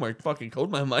your homework. Fucking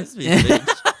code my MySpace page.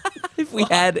 if we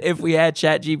had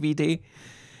ChatGPT.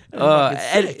 Fucking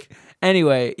sick.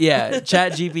 Anyway, yeah,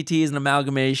 ChatGPT is an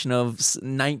amalgamation of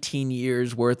 19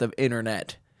 years worth of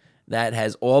internet that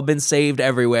has all been saved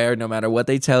everywhere. No matter what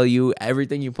they tell you,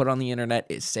 everything you put on the internet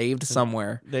is saved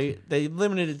somewhere. They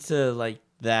limited it to like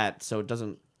that so it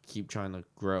doesn't keep trying to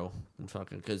grow and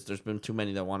fucking, because there's been too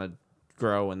many that want to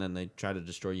grow and then they try to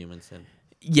destroy humans. And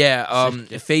Yeah,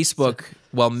 Facebook,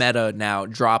 well, Meta now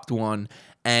dropped one,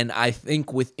 and I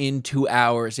think within 2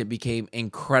 hours it became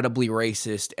incredibly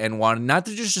racist and wanted not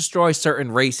to just destroy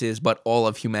certain races, but all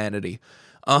of humanity.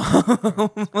 If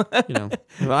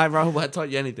I robot taught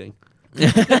you anything.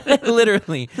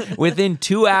 Literally, within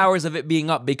 2 hours of it being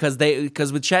up, because with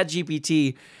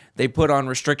ChatGPT, they put on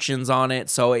restrictions on it,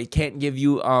 so it can't give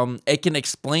you, it can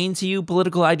explain to you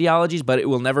political ideologies, but it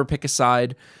will never pick a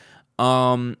side.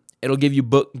 It'll give you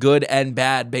good and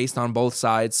bad based on both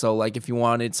sides. So, like, if you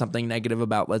wanted something negative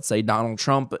about, let's say, Donald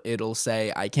Trump, it'll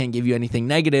say, I can't give you anything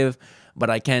negative, but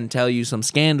I can tell you some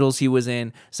scandals he was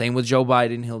in. Same with Joe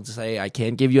Biden. He'll say, I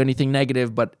can't give you anything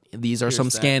negative, but these are some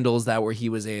scandals that he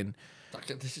was in.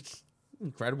 This is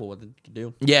incredible what they can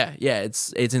do. Yeah,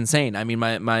 it's insane. I mean,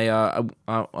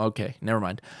 okay, never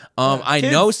mind. I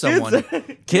know someone.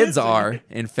 Kids are,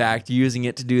 in fact, using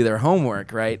it to do their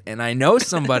homework, right? And I know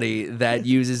somebody that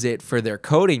uses it for their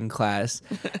coding class.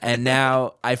 And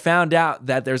now I found out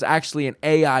that there's actually an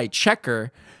AI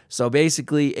checker. So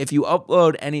basically, if you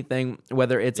upload anything,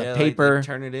 whether it's a paper, like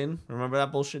turn it in. Remember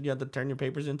that bullshit you had to turn your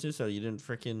papers into so you didn't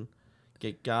freaking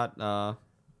get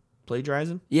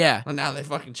plagiarizing? Yeah. Well, now they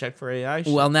fucking check for AI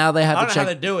shit. Well, now they have I to don't check. know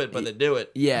how they do it, but they do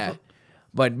it. Yeah.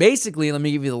 But basically, let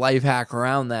me give you the life hack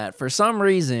around that. For some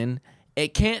reason,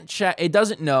 it can't check. It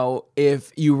doesn't know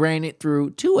if you ran it through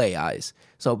 2 AIs.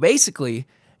 So basically,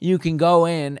 you can go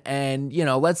in and,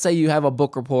 let's say you have a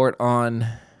book report on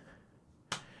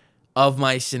Of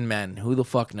Mice and Men. Who the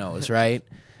fuck knows, right?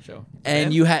 Sure.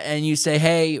 And you say,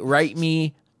 hey, write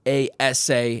me a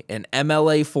essay in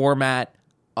MLA format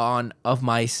on Of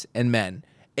Mice and Men.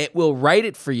 It will write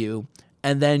it for you,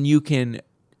 and then you can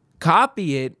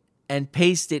copy it and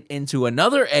paste it into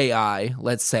another AI,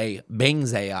 let's say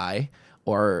Bing's AI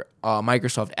or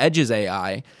Microsoft Edge's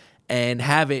AI, and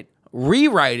have it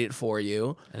rewrite it for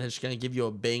you. And it's going to give you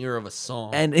a banger of a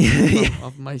song. And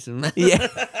Of Mice and Men. yeah.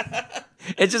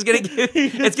 It's just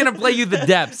gonna play you the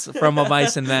depths from Of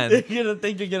Mice and Men. You're gonna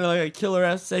think you're getting like a killer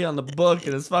essay on the book,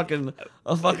 and it's fucking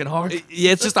hard.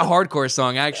 Yeah, it's just a hardcore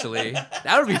song, actually.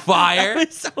 That would be fire.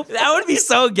 That would be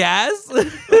so gas.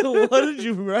 What did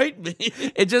you write me?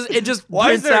 It just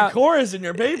Why is prints there a out. chorus in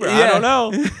your paper? Yeah. I don't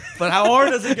know. But how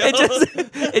hard does it go?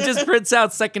 It just prints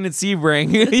out Second and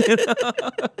Sebring.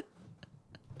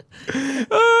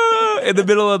 In the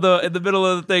middle of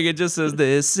the thing, it just says,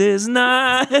 "This is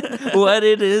not what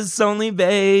it is, only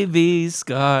baby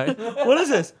scar." What is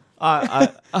this?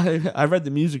 I read the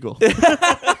musical.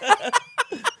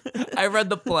 I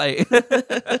read the play.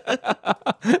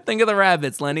 Think of the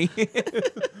rabbits, Lenny.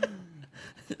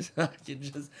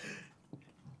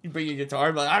 You bring your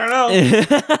guitar, but I don't know.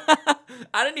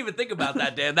 I didn't even think about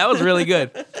that, Dan. That was really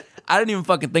good. I didn't even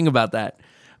fucking think about that.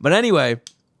 But anyway,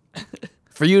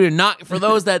 for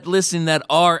those that listen that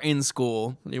are in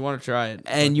school, You want to try it,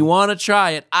 and you want to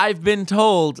try it, I've been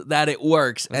told that it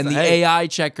works, and the AI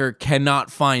checker cannot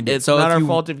find it. It's so not if our you,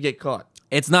 fault if you get caught.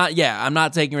 It's not. Yeah, I'm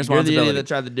not taking You're the responsibility. idiot that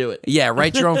tried to do it. Yeah,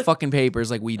 write your own fucking papers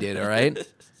like we did. All right.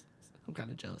 I'm kind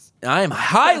of jealous. I am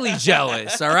highly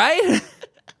jealous. All right.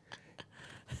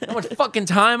 How much fucking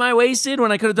time I wasted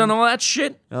when I could have done all that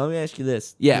shit. Now, let me ask you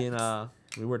this. Yeah. Me and,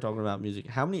 we were talking about music.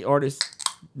 How many artists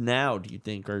now do you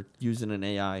think are using an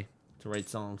AI to write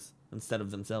songs instead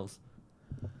of themselves?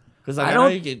 Because like, I I know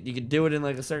don't- you could do it in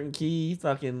like a certain key,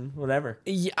 fucking whatever.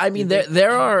 Yeah, I mean, You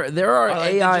there are Or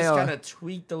like AI. they just kind of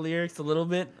tweak the lyrics a little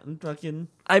bit and fucking.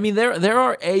 I mean, there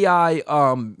are AI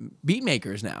beat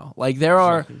makers now. Like there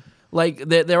are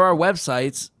there are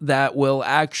websites that will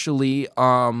actually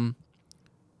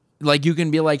like you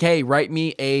can be like, hey, write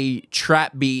me a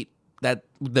trap beat that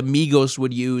the Migos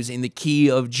would use in the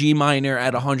key of G minor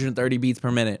at 130 beats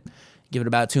per minute. Give it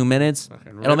about 2 minutes.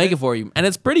 It'll make it for you, and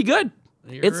it's pretty good.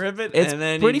 It's and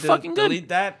then pretty you fucking good. Delete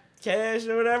that cache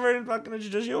or whatever, and fucking it's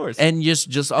just yours. And just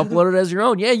upload it as your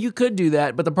own. Yeah, you could do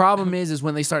that, but the problem is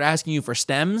when they start asking you for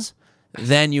stems,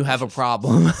 then you have a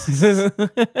problem.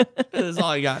 That's all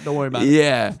I got. Don't worry about it.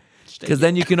 Yeah, because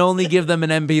then you can only give them an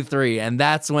MP3, and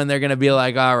that's when they're gonna be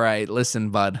like, "All right, listen,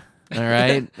 bud. All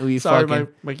right, we Sorry, fucking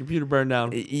my computer burned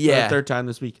down. Yeah. For the third time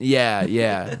this week. yeah.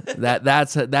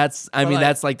 That's I mean like-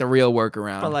 that's like the real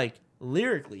workaround. But like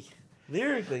lyrically,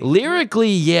 Lyrically,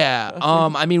 yeah.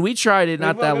 I mean we tried it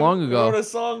not that long ago. We wrote a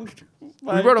song.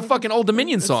 We wrote a fucking Old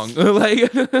Dominion song. Like,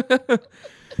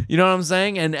 you know what I'm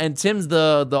saying? And Tim's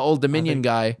the Old Dominion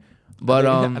guy. But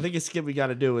I think a skip we got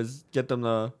to do is get them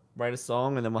to write a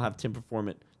song, and then we'll have Tim perform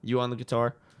it. You on the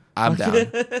guitar. I'm down.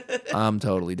 I'm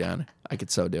totally down. I could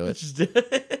so do it. Just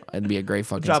It'd be a great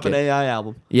fucking drop an skit. AI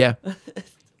album. Yeah.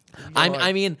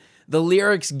 I mean, the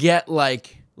lyrics get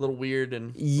like, A little weird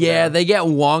and yeah, they get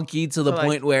wonky to the So, like-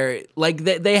 point where like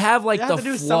they have like you the have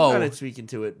to do some flow. kind of tweaking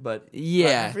to it, but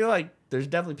Yeah. I feel like there's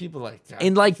definitely people like that.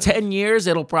 In like 10 years,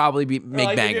 it'll probably be make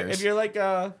Like, bangers. If you're like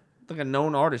a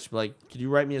known artist, like, could you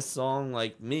write me a song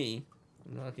like me?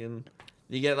 Fucking,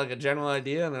 you get like a general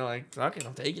idea, and they're like, "Fucking,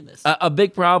 I'm taking this." A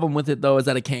big problem with it though is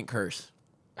that it can't curse.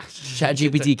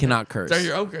 ChatGPT cannot curse. Throw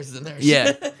your own curses in there.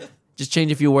 Yeah. Just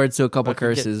change a few words to a couple Fucking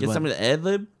curses. Get but- somebody to ad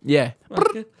lib. yeah.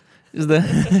 Fucking- Is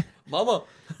the Mama.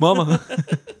 mama?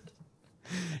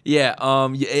 Yeah.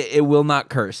 It will not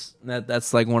curse.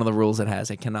 That's like one of the rules it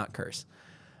has. It cannot curse.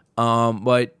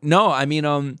 But no, I mean,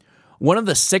 one of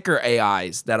the sicker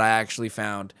AIs that I actually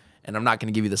found, and I'm not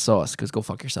going to give you the sauce because go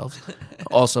fuck yourselves.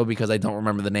 Also because I don't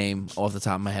remember the name off the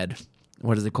top of my head.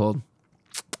 What is it called?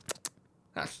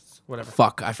 Whatever.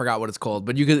 Fuck, I forgot what it's called.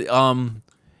 But you could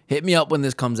hit me up when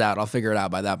this comes out. I'll figure it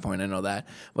out by that point. I know that.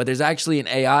 But there's actually an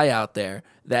AI out there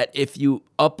that if you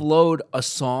upload a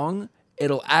song,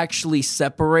 it'll actually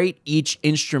separate each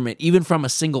instrument, even from a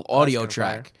single audio kinda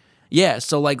track. fire. Yeah,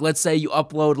 so like let's say you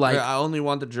upload like I only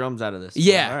want the drums out of this.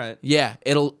 yeah, All right. yeah.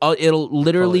 It'll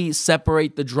literally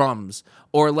separate the drums.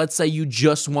 Or let's say you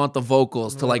just want the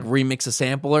vocals to like remix a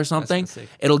sample or something. sick.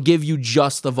 It'll give you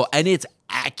just the and it's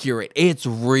accurate. It's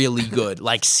really good,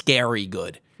 like scary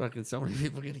good. Fucking so many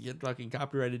people gonna get fucking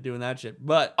copyrighted doing that shit.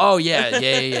 But Oh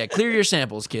yeah. Clear your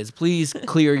samples, kids. Please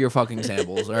clear your fucking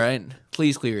samples. All right,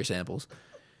 please clear your samples.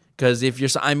 Because if you're,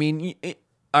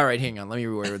 all right, hang on. Let me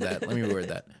reword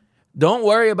that. Don't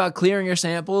worry about clearing your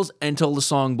samples until the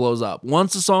song blows up.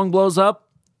 Once the song blows up,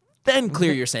 then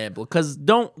clear your sample. Because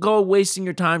don't go wasting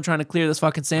your time trying to clear this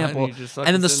fucking sample, you just and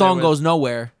fucking then the sitting there song with goes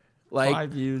nowhere. Like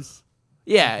 5 views.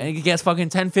 yeah, and it gets fucking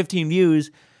 10, 15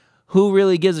 views. Who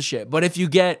really gives a shit? But if you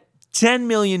get 10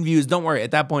 million views, don't worry.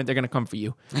 At that point, they're gonna come for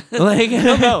you. Like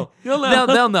You'll know.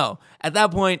 They'll know. At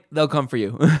that point, they'll come for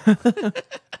you.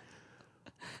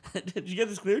 Did you get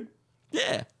this cleared?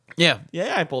 Yeah. Yeah.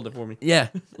 Yeah, I pulled it for me. Yeah,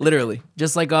 literally.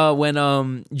 Just like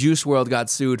when Juice World got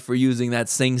sued for using that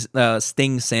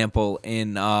Sting sample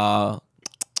in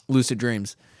Lucid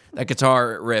Dreams. That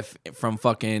guitar riff from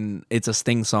fucking, it's a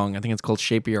Sting song. I think it's called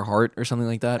Shape of Your Heart or something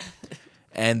like that.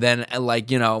 And then,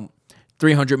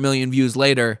 300 million views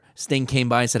later, Sting came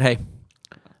by and said, hey,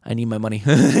 I need my money.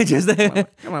 Just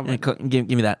Come on, give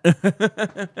me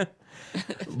that.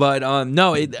 But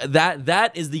no,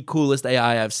 that is the coolest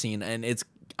AI I've seen. And it's,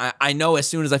 I know as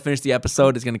soon as I finish the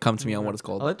episode, it's going to come to me on what it's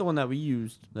called. I like the one that we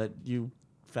used that you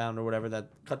found or whatever that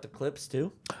cut the clips too.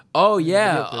 Oh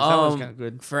yeah, Video clips. That one's kinda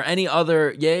good. For any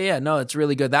other, no, it's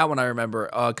really good. That one I remember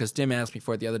because Tim asked me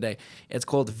for it the other day. It's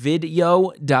called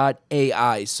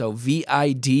video.ai, so vidyo.ai.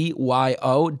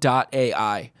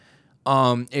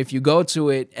 If you go to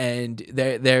it and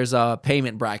there's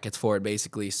payment brackets for it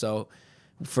basically. So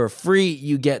for free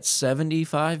you get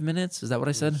 75 minutes. Is that what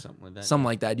I said? Something like that. Something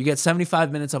like that. You get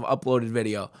 75 minutes of uploaded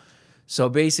video. So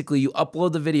basically you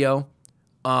upload the video.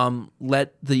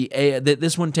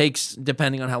 This one takes,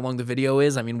 depending on how long the video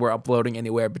is. I mean, we're uploading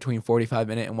anywhere between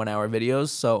 45-minute and 1 hour videos.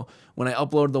 So when I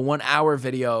uploaded the 1 hour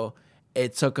video,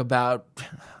 it took about,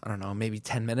 I don't know, maybe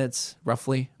 10 minutes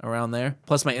roughly around there.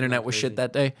 Plus my internet was shit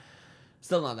that day.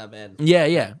 Still not that bad.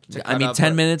 Yeah. To I cut mean, up,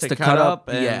 10 minutes to cut up.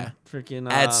 and Yeah. freaking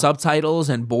Add subtitles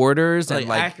and borders and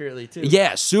like accurately too.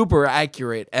 Yeah, super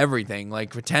accurate, everything.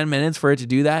 Like for 10 minutes for it to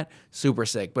do that, super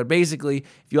sick. But basically,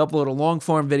 if you upload a long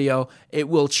form video, it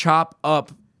will chop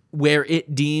up where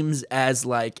it deems as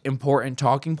like important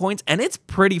talking points, and it's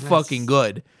pretty fucking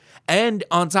good. And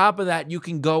on top of that, you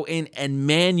can go in and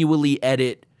manually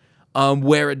edit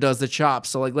where it does the chop.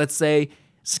 So like let's say,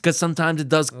 because sometimes it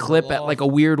does clip at like a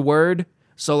weird word.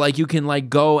 So like you can like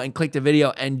go and click the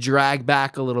video and drag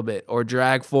back a little bit or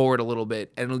drag forward a little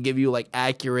bit, and it'll give you like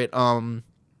accurate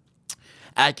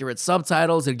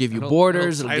subtitles. It'll give you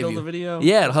borders. It'll title the video.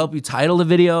 Yeah, it'll help you title the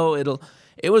video.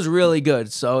 It was really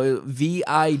good. So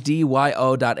vidyo.ai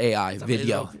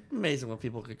video. Amazing what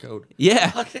people could code.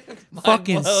 Yeah,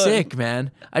 fucking blown. sick,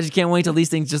 man. I just can't wait till these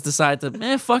things just decide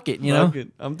to, fuck it, you know? Fuck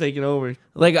it. I'm taking over.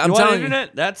 Like I'm You want telling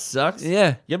internet? That sucks. you.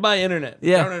 Yeah. Get my internet.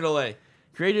 Yeah. Turn it away.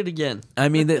 Create it again. I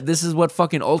mean, this is what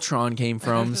fucking Ultron came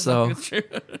from. So,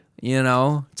 you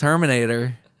know,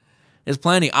 Terminator. There's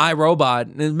plenty.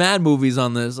 iRobot. There's mad movies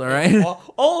on this, all right?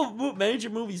 All major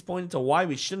movies pointed to why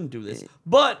we shouldn't do this,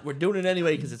 but we're doing it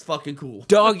anyway because it's fucking cool.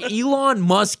 Dog, Elon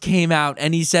Musk came out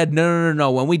and he said,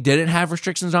 no. When we didn't have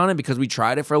restrictions on it because we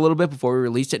tried it for a little bit before we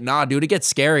released it, nah, dude, it gets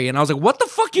scary. And I was like, what the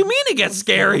fuck you mean it gets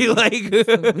scary? Like,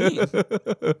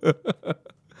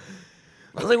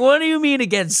 I was like, what do you mean it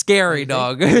gets scary,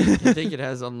 dog? You think it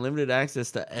has unlimited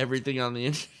access to everything on the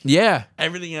internet? Yeah.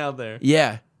 Everything out there.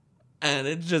 Yeah. And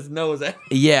it just knows everything.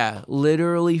 Yeah,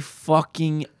 literally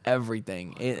fucking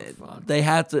everything. They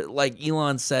had to, like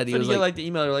Elon said, he So was you get like, the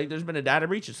email, they're like, there's been a data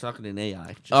breach. It's fucking an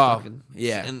AI. Just Oh, fucking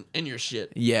yeah. in your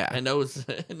shit. yeah, It knows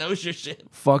your shit.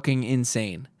 fucking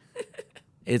insane.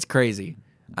 It's crazy.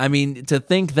 I mean, to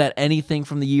think that anything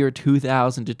from the year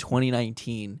 2000 to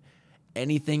 2019,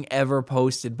 anything ever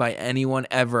posted by anyone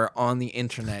ever on the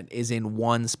internet is in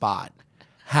one spot.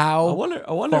 How I wonder if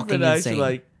fucking it actually, insane.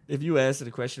 like, if you asked it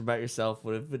a question about yourself,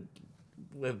 would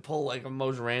it pull, like, a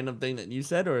most random thing that you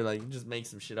said, or, like, just make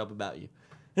some shit up about you?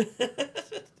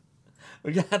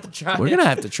 We're gonna have to try We're gonna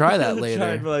have to try that Try later.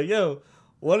 and be like, yo,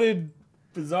 what did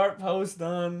Besart post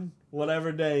on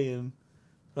whatever day in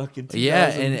fucking 2000? Yeah,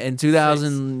 in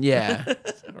 2000, yeah.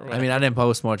 I mean, I didn't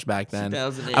post much back then.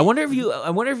 2008. I wonder if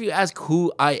you ask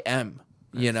who I am,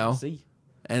 you know, See.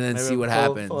 and then Maybe see what pull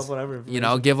up happens. whatever You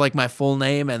know, give like my full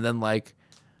name, and then like,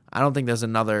 I don't think there's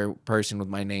another person with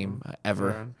my name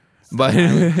ever. But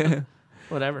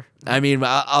whatever. I mean,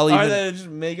 I'll Or even. they just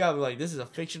make up, like, this is a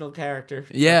fictional character.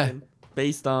 Yeah. fucking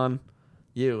based on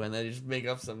you, and they just make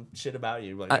up some shit about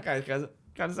you. Like, that guy kind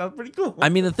of sounds pretty cool. I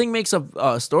mean, the thing makes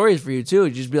up stories for you too.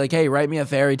 You just be like, hey, write me a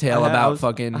fairy tale about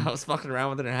fucking. I was fucking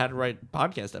around with it and had to write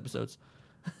podcast episodes.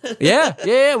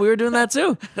 Yeah, we were doing that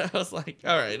too. I was like,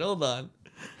 all right, hold on.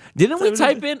 Didn't we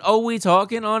type in "Oh, we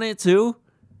talking" on it too?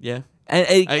 Yeah. And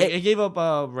I gave up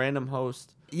a random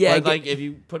host. Yeah, Like if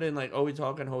you put in, like, oh, we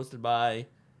talking hosted by,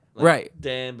 like, Right.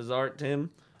 Dan Besart, Tim,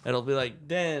 it'll be like,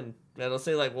 Dan. It'll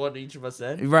say, like, what each of us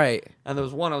said. right, And there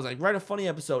was one, I was like, write a funny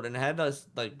episode, and it had us,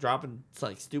 like, dropping,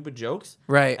 like, stupid jokes.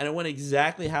 right. And it went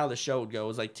exactly how the show would go. It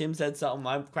was like, Tim said something,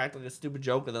 I cracked, like, a stupid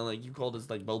joke, and then, like, you called us,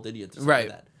 like, both idiots or something Right.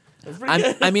 like that. It was pretty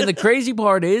good. I mean, the crazy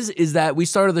part is that we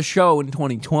started the show in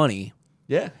 2020,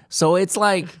 Yeah. so it's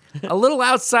like a little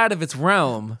outside of its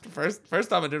realm. First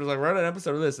time I did was like, write an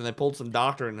episode of this, and they pulled some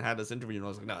doctor and had us interview, and I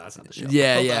was like, no, that's not the show.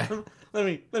 Yeah, Hold yeah. on. Let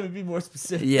me be more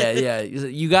specific. Yeah.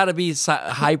 You got to be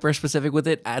hyper specific with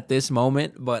it at this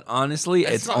moment, but honestly,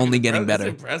 it's fucking only getting impressive.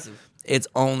 better. It's impressive. It's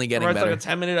only getting Write better. like a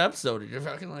 10-minute episode, and you're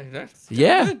fucking like, that's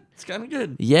Yeah. good. It's kind of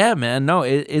good. Yeah, man. No,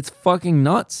 it's fucking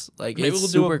nuts. Like, Maybe it's we'll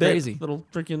super do a crazy. little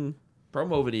freaking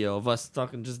promo video of us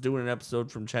talking, just doing an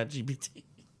episode from ChatGPT.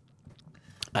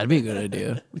 That'd be a good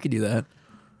idea. We could do that.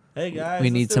 Hey guys, We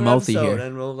let's need do some an Oathie episode, here.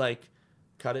 and we'll like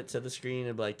cut it to the screen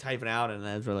and be like typing out, and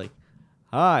then we're like,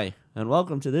 "Hi, and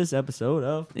welcome to this episode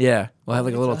of." Yeah, we'll have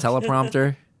like a little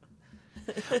teleprompter.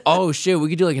 Oh shit, we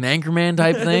could do like an Anchorman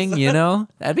type thing, you know?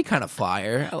 That'd be kind of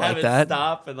fire. I Have like it that.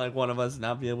 stop and like one of us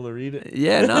not be able to read it.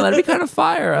 Yeah, no, that'd be kind of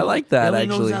fire. I like that Nobody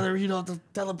knows actually. how to read off the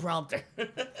teleprompter.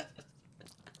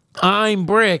 I'm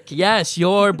Brick. Yes,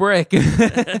 you're Brick.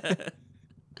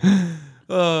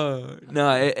 No,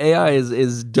 AI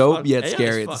is dope yet AI is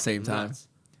scary at the fucking same time. nuts.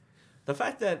 The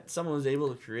fact that someone was able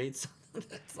to create something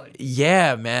that's like.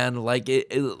 Yeah, man. Like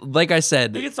like I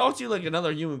said, It can talk to you like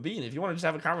another human being. If you want to just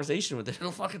have a conversation with it,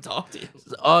 it'll fucking talk to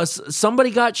you.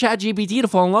 somebody got ChatGPT to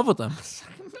fall in love with them. It's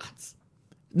fucking nuts.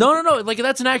 No. Like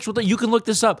that's an actual thing. You can look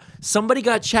this up. Somebody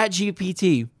got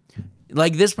ChatGPT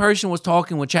Like this person was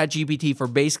talking with ChatGPT for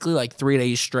basically like 3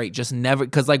 days straight, just never,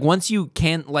 because like once you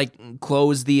can't like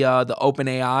close the open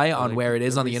AI on like, where it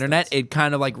is it on the resets. internet, it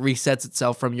kind of like resets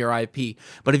itself from your IP.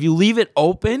 But if you leave it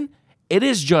open, it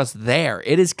is just there.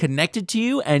 It is connected to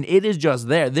you and it is just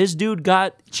there. This dude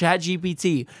got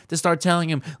ChatGPT to start telling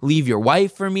him, leave your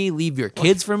wife for me, leave your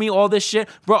kids for me, all this shit.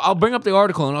 Bro, I'll bring up the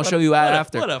article and I'll show you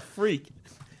after. What a freak.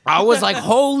 I was like,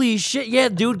 holy shit. Yeah,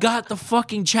 dude got the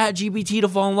fucking ChatGPT to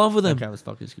fall in love with him. That guy was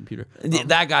fucking his computer.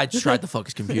 That guy tried to fuck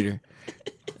his computer.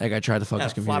 That guy tried to fuck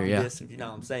his computer, yeah. Disk, if you know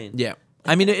what I'm saying. Yeah.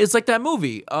 I mean, it's like that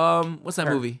movie. What's that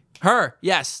movie? Her.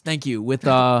 Yes, thank you. With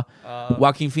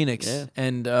Joaquin Phoenix. Yeah.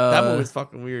 And That movie's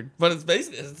fucking weird. But it's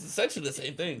essentially the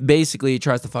same thing. basically he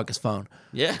tries to fuck his phone.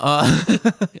 Yeah.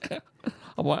 Yeah.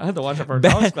 I had to watch it for a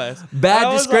college class.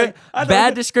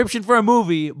 Bad description for a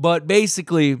movie, but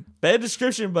basically Bad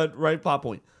description, but right plot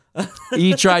point.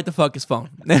 he tried to fuck his phone.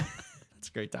 That's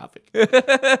a great topic.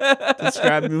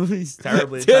 Describe movies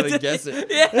terribly. Try to guess it.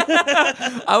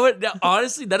 Yeah. I would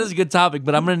honestly, that is a good topic,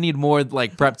 but I'm gonna need more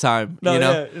like prep time. No, you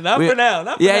know, yeah, not for now.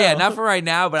 Not for yeah, now. not for right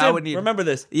now, but Tim, I would need. remember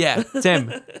this. Yeah,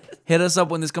 Tim, hit us up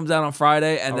when this comes out on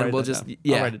Friday, and I'll then write we'll that just down.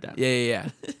 yeah, I'll write it down. yeah.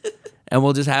 And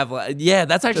we'll just have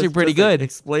that's actually Just- pretty just, like, good.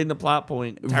 explain the plot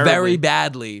point Very terribly.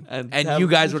 badly, And and have you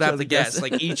guys each would have other to guess. guess.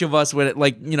 Like each of us would,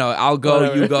 like, you know, I'll go,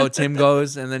 Whatever. you go, Tim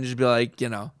goes, and then just be like, you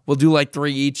know, we'll do like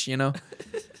 3 each, you know.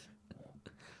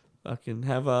 Fucking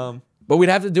have But we'd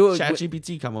have to do it.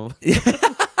 ChatGPT come over.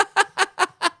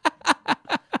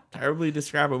 Terribly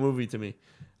describe a movie to me.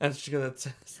 That's just gonna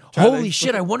Holy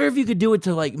shit! I wonder if you could do it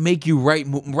to like make you write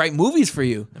movies for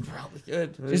you. Probably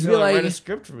good. Just be like- write a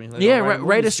script for me. Like, Yeah, I'll write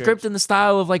movie a script in the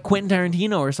style of like Quentin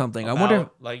Tarantino or something. I wonder.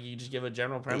 About, like you just give a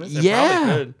general premise. It Yeah.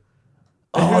 probably could.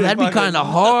 Oh, that'd be Fucking- kind of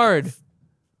hard.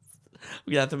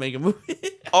 We have to make a movie.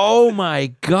 Oh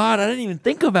my god, I didn't even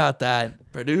think about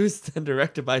that. Produced and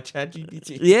directed by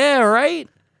ChatGPT. Yeah, right.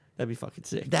 That'd be fucking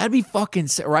sick. That'd be fucking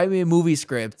sick. Write me a movie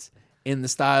script in the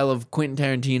style of Quentin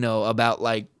Tarantino about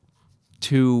like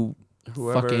two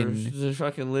Whoever fucking just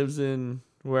fucking lives in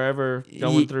wherever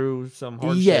going through some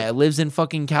hardship. yeah lives in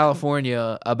fucking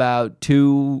California about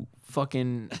two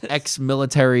fucking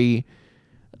ex-military.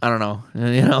 I don't know.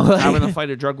 You know, Having to fight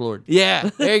a drug lord. yeah.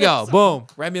 There you go. Boom.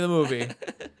 Write me the movie.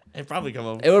 It'd probably come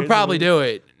over. It would Crazy probably movie. do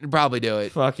it. It'd probably do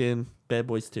it. Fucking Bad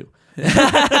Boys 2.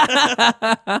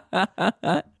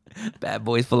 Bad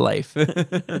boys for life.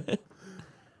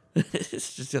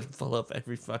 It's just gonna pull up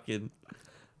every fucking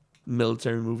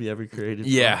military movie ever created.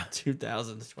 Yeah. From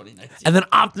 2000 to 2019. And then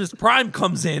Optimus Prime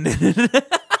comes in.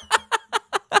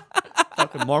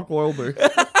 Fucking Mark Wahlberg.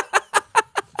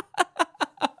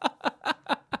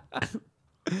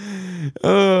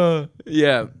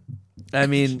 Yeah. I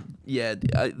mean, yeah,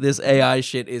 this AI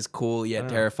shit is cool yet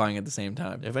terrifying at the same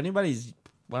time. If anybody's,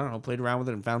 I don't know, played around with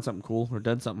it and found something cool or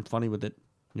done something funny with it,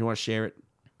 you want to share it.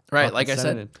 Right, fucking like I send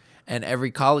said, it in. and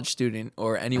every college student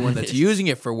or anyone that's using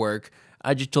it for work,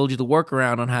 I just told you the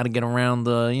workaround on how to get around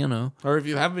the, you know. Or if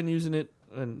you have been using it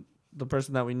and the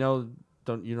person that we know,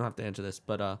 you don't have to answer this,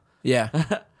 but Yeah.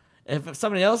 if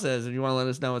somebody else says, if you want to let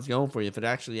us know what's going for you, if it's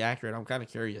actually accurate, I'm kind of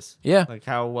curious. Yeah. Like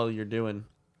how well you're doing.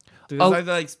 Because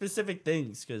Oh. like specific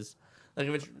things, because like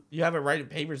if you have it writing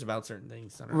papers about certain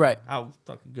things, I don't know, Right. how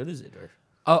fucking good is it? Or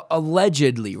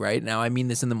Allegedly, right? Now, I mean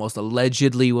this in the most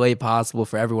allegedly way possible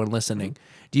for everyone listening.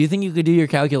 Do you think you could do your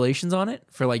calculations on it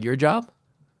for like your job?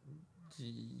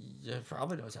 yeah, it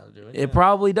probably knows how to do it. It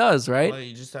probably does, right? Well,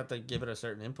 you just have to give it a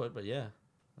certain input, but yeah,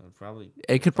 it probably.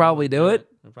 It could probably do it.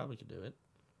 It probably could do it.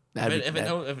 That'd If be-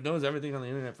 it knows everything on the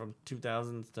internet from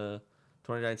 2000s to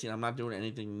 2019, I'm not doing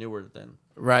anything newer than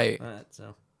Right. that.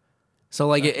 So So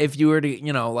like if you were to,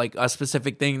 you know, like a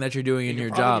specific thing that you're doing in your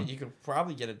job, you could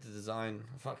probably get it to design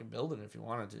a fucking building if you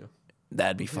wanted to.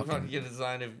 that'd be You could fucking get a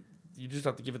design if you just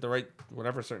have to give it the right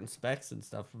whatever certain specs and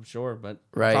stuff. I'm sure, but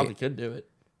Right. you probably could do it.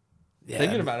 yeah.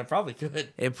 Thinking about it, probably could.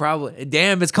 It probably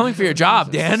damn, it's coming for your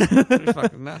job, Dan. Pretty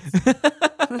fucking nuts.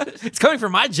 It's coming for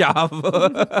my job.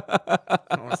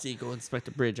 I want to see you go inspect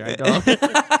a bridge, right, dog?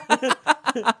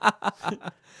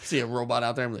 See a robot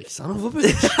out there, I'm like, son of a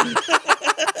bitch.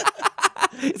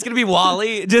 It's gonna be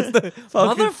Wally, just the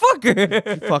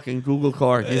motherfucker. Fucking Google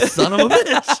car, you son of a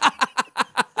bitch.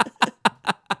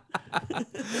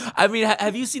 I mean,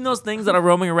 have you seen those things that are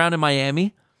roaming around in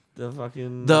Miami? The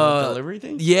fucking The delivery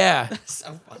thing? Yeah,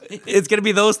 So funny. it's gonna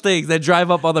be those things that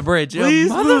drive up on the bridge. Please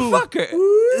move. Motherfucker.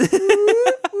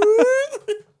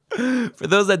 For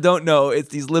those that don't know, it's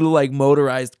these little like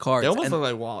motorized cars. They almost and look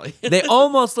like Wally. they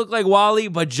almost look like Wally,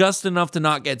 but just enough to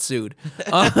not get sued.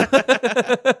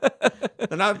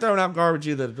 They're not throwing out garbage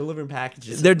either. They're delivering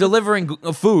packages. They're delivering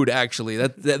food, actually. They're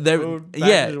Food, yeah.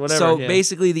 packages, whatever, So yeah.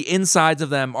 basically, the insides of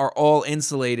them are all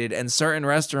insulated, and certain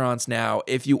restaurants now,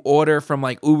 if you order from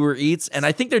like Uber Eats, and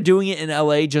I think they're doing it in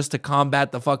LA just to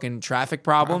combat the fucking traffic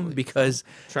problem because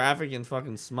Traffic and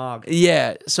fucking smog.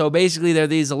 yeah. So basically, they're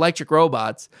these electric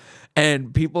robots.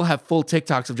 And people have full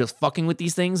TikToks of just fucking with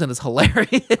these things, and it's hilarious.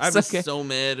 I'd be Okay. so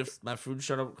mad if my food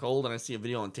showed up cold and I see a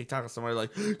video on TikTok of somebody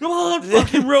like, "Come on,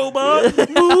 fucking robot,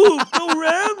 move, go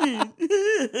around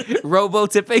me." Robo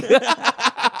tipping.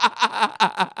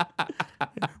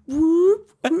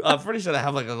 I'm pretty sure they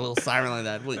have like a little siren like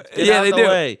that. Wait, get Yeah, out they the do.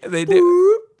 way. They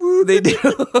do. They do.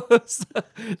 So,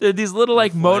 they're these little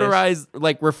like Flash. motorized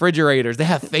like refrigerators. They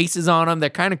have faces on them. They're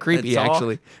kind of creepy, talk?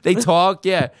 actually. They talk.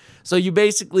 Yeah. So you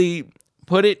basically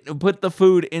put the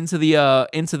food into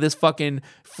this fucking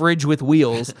fridge with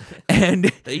wheels, and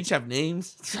They each have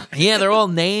names. yeah, they're all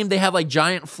named. They have like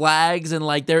giant flags, and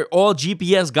like they're all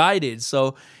GPS guided.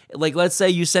 So like, let's say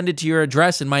you send it to your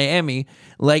address in Miami,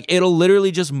 like it'll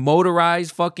literally just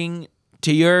motorize fucking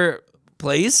to your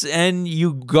place, and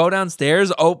you go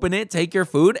downstairs, open it, take your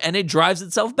food, and it drives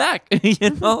itself back.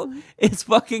 You know, it's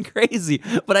fucking crazy.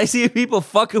 But I see people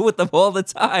fucking with them all the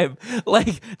time.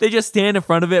 Like they just stand in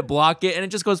front of it, block it, and it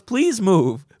just goes, "Please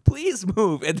move, please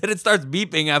move," and then it starts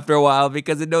beeping after a while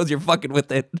because it knows you're fucking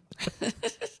with it.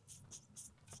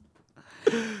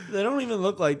 They don't even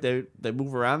look like they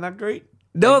move around that great.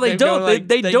 No, Like, they they're don't. going, like,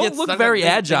 They they don't get look stuck very they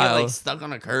get, agile. like stuck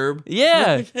on a curb.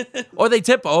 Yeah. Or they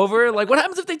tip over. Like, what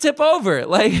happens if they tip over?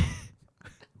 Like,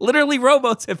 literally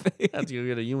robo tipping. Have to go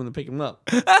get a human to pick him up.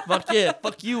 Fuck yeah,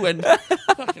 fuck you and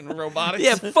fucking robotics.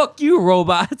 Yeah, fuck you,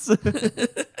 robots.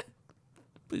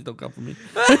 Please don't come for me.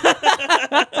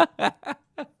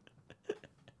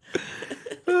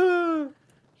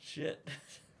 Shit.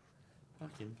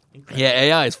 Fucking incredible. Yeah,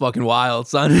 AI is fucking wild,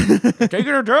 son. Take it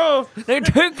or drove. They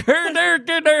took her.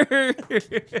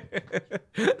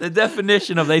 The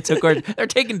definition of they took her. They're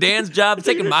taking Dan's job,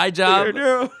 taking my job. Take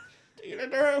it or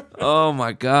drove. Oh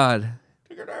my god.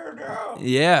 Take it or drove.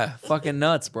 Yeah, fucking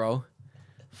nuts, bro.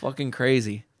 Fucking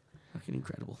crazy. Fucking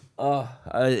incredible. Oh,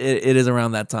 it is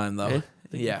around that time though. Yeah.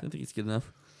 Yeah. I think it's good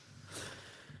enough.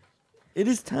 It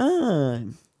is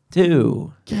time.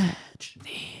 To Catch.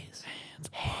 these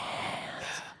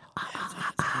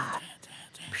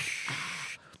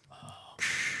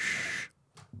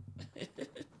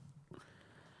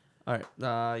All right.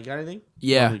 You got anything?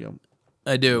 Yeah, There we go.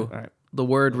 I do. All right. The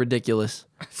word ridiculous.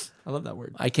 I love that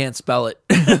word. I can't spell it.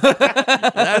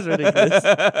 That's ridiculous.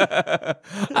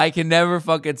 I can never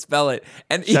fucking spell it.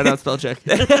 And Shout out spell check.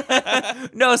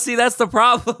 no, see, that's the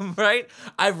problem, right?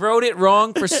 I wrote it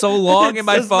wrong for so long in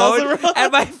my It spells phone, it wrong.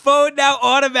 and my phone now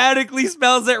automatically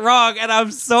spells it wrong, and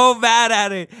I'm so mad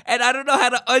at it. And I don't know how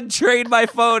to untrain my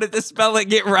phone into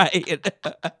spelling it right.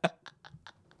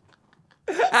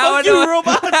 Fuck you,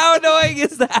 robots. How annoying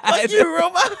is that? Fuck you,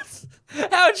 robots.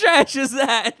 How trash is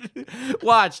that?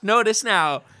 Watch, notice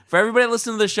now. For everybody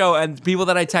listening to the show and people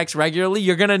that I text regularly,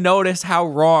 you're going to notice how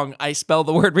wrong I spell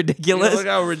the word ridiculous. Look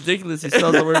how ridiculous he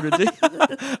spells the word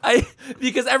ridiculous.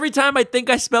 Because every time I think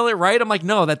I spell it right, I'm like,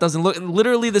 no, that doesn't look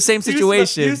literally the same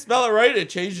situation. You spell it right, it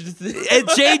changes it. It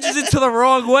changes it to the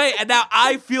wrong way, and now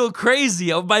I feel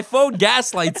crazy. My phone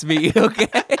gaslights me, okay?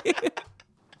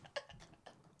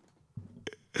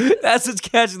 That's what's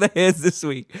catching the hands this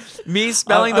week. Me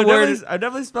spelling the word. I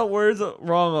definitely spelled words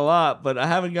wrong a lot, but I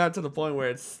haven't got to the point where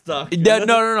it's stuck.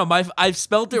 No. I've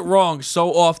spelled it wrong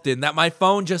so often that my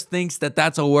phone just thinks that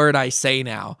that's a word I say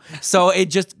now. So it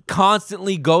just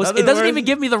constantly goes. Nothing It doesn't worse- even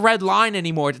give me the red line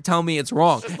anymore to tell me it's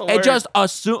wrong. just a It word. just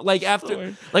assume like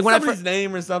after like when Somebody's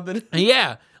name or something.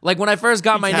 yeah, like when I first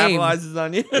got my name. Capitalizes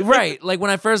on you. Right, like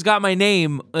when I first got my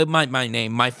name,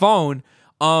 my phone.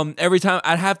 Every time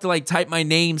I'd have to like type my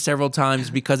name several times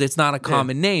because it's not a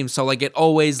common name. So like it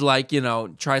always like,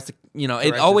 tries to, it Correct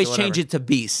it always to changes whatever. it to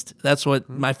Beast. That's what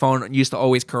my phone used to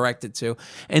always correct it to.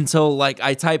 Until like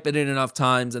I type it in enough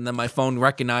times and then my phone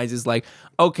recognizes like,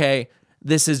 okay,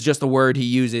 this is just a word he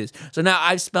uses. So now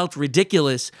I've spelt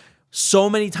ridiculous so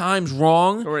many times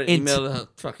wrong. Or int- email to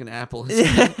fucking Apple.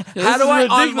 How do I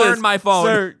unlearn my phone?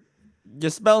 Sir, you're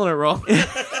spelling it wrong.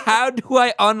 How do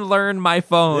I unlearn my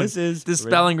phone? This is the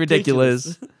spelling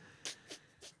ridiculous.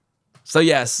 So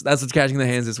yes, that's what's catching the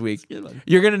hands this week. good one.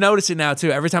 You're gonna notice it now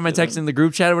too. Every time I text in the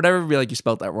group chat or whatever, be like, "You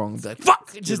spelled that wrong." Be like,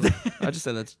 "Fuck!" Just I just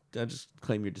said that. I just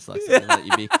claim you're dyslexic and let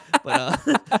you be. But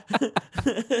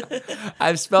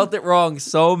I've spelled it wrong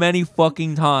so many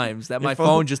fucking times that my phone-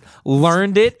 phone just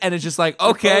learned it, and it's just like,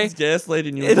 okay. phone's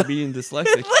gaslighting you into being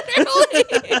dyslexic.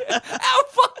 Literally. How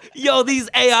Yo, these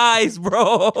AIs,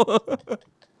 bro.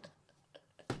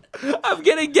 I'm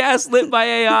getting gaslit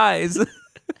by AIs.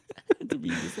 To be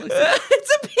dyslexic.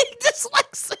 It's a being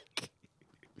dyslexic.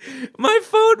 My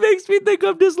phone makes me think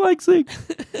I'm dyslexic.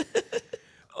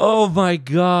 Oh my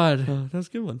god. Oh, that's a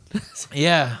good one.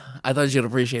 Yeah, I thought you'd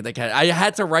appreciate that, Cat. I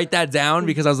had to write that down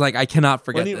because I was like, I cannot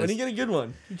forget When you this. get a good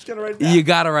one, you just gotta write it down. You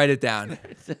gotta write it down.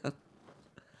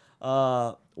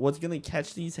 What's gonna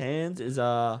catch these hands is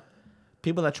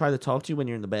people that try to talk to you when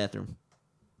you're in the bathroom.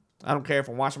 I don't care if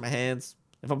I'm washing my hands.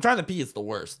 If I'm trying to pee, it's the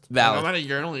worst. Valid. Like, I'm at a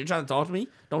urinal and you're trying to talk to me,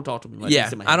 don't talk to me. My Yeah,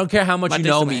 dick's in my I hand. don't care how much My you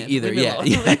dick's know in my me hand. either. Leave me Yeah, alone.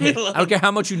 yeah. Leave me alone. I don't care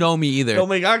how much you know me either. Don't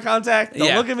make eye contact. Don't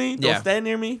Yeah. look at me. Don't Yeah. stand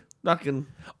near me. Fucking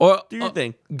Or do your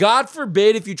thing. God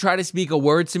forbid if you try to speak a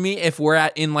word to me if we're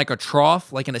in like a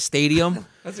trough, like in a stadium.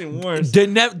 That's even worse.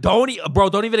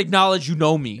 Don't even acknowledge you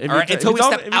know me. All right, until we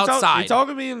step outside. If you're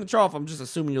talking to me in the trough, I'm just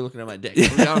assuming you're looking at my dick.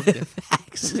 I'll be honest with you.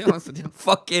 Facts. I'll be honest with you.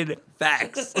 Fucking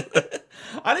facts.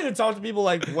 I didn't even talk to people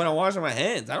like when I'm washing my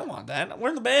hands. I don't want that. We're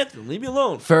in the bathroom. Leave me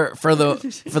alone. For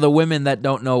the women that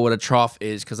don't know what a trough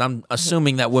is, because I'm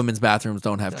assuming that women's bathrooms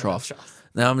don't have troughs.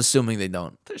 Now I'm assuming they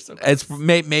don't. They're so It's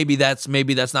maybe that's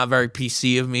not very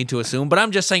PC of me to assume, but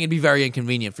I'm just saying it'd be very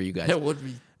inconvenient for you guys. It would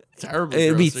be terrible.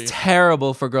 It'd be gross to you.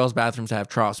 terrible for girls' bathrooms to have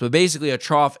troughs. But basically, a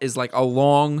trough is like a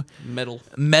long metal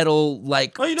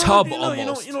like Oh, you know tub what,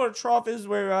 almost. You know what a trough is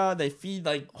where they feed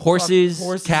like Horses,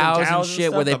 and cows and shit,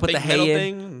 stuff, where they a put the big hay metal in.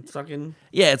 thing and fucking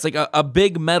Yeah, it's like a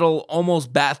big metal,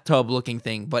 almost bathtub looking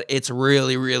thing, but it's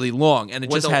really, really long, and it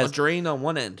with just a has drain on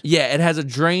one end. Yeah, it has a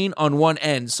drain on one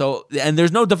end. So, and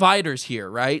there's no dividers here,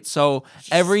 right? So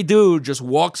every dude just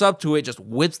walks up to it, just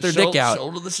whips their dick out,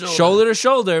 shoulder to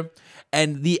shoulder,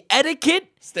 and the etiquette.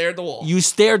 Stare at the wall. You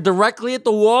stare directly at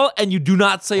the wall and you do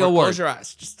not say a word. Close your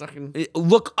eyes. Just fucking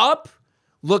Look up,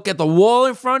 look at the wall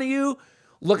in front of you,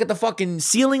 look at the fucking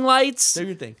ceiling lights. do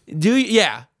your thing.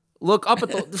 Yeah. Look up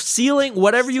at the ceiling,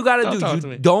 whatever you gotta Don't do. talk You to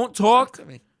me. don't talk. To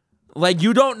me. Like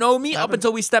you don't know me up Happens.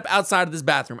 until we step outside of this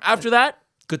bathroom. After that,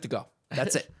 good to go.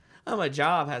 That's it. My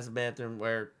job has a bathroom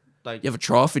where like You have a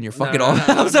trough in your fucking no, office.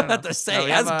 no, I was no, about no. to say, No, we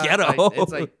that's have ghetto.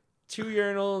 it's like 2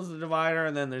 urinals, a divider,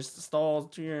 and then there's the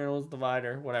stalls, 2 urinals,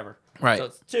 divider, whatever. Right. So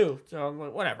it's 2. So I'm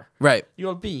like, whatever. Right. You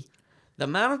want to pee. The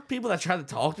amount of people that try to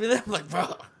talk to me, I'm like,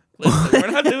 bro, listen,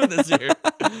 we're not doing this here.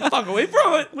 Fuck, wait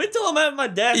till I'm at my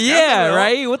desk. Yeah,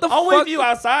 right? What the I'll fuck? wait for you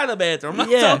outside the bathroom. I'm not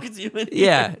Yeah. talking to you in here.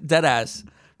 Yeah, dead ass.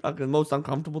 Fucking most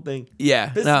uncomfortable thing. Yeah.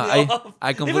 Pisses No, me off.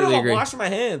 I Even completely if agree. I'm washing my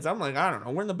hands, I'm like, I don't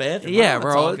know. We're in the bathroom. Yeah, I'm not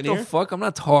bro. What talking the here. fuck? I'm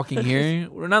not talking here.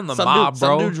 We're not in the Some mob, dude,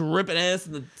 bro. Some dude's ripping ass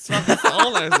in the fucking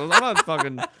stall there, so I'm not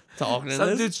fucking talking in Some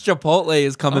this. dude's Chipotle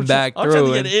is coming I'm back I'm through. trying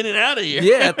to and- get in and out of here.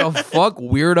 Yeah, the fuck,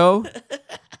 weirdo.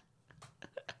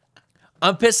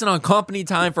 I'm pissing on company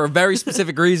time for a very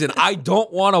specific reason. I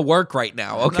don't want to work right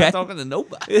now, I'm okay? not talking to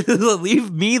nobody. Leave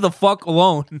me the fuck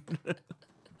alone.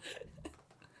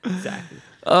 Exactly.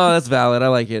 Oh, that's valid. I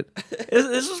like it.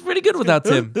 This was pretty good without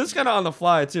Tim. This is kind of on the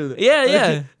fly too. Yeah,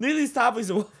 yeah. Neither of these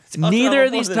topics. Neither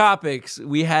of these topics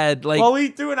we had like. Well, we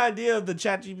threw an idea of the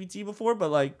ChatGPT before, but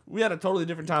like we had a totally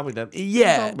different topic that we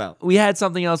Yeah, talked about. we had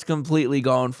something else completely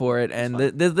going for it, and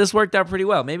this worked out pretty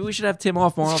well. Maybe we should have Tim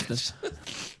off more often.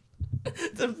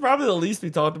 That's probably the least we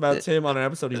talked about Tim on an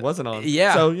episode he wasn't on.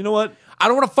 Yeah. So you know what? I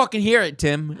don't want to fucking hear it,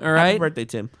 Tim. All Happy right. birthday,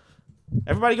 Tim.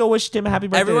 Everybody go wish Tim a happy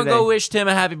birthday. Everyone today. go wish Tim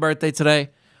a happy birthday today.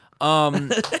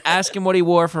 Ask him what he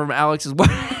wore from Alex's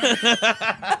wedding.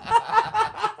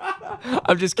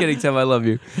 I'm just kidding, Tim. I love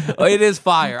you. Oh, it is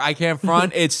fire. I can't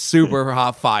front. It's super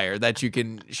hot fire that you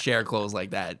can share clothes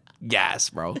like that. Gas,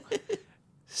 bro.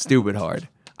 Stupid hard.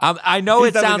 I know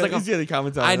it sounds like he's getting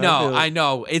comments on I it. know. feel I it.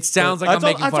 know. It sounds like I I'm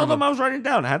told, making I fun told of him him. I was writing it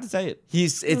down. I had to say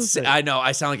it. I know.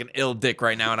 I sound like an ill dick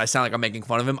right now, and I sound like I'm making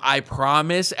fun of him. I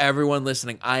promise everyone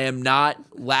listening, I am not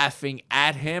laughing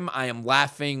at him. I am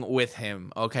laughing with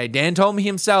him. Okay, Dan told me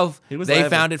himself He was they laughing.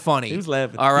 found it funny. He was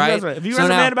laughing. All right. If you So guys are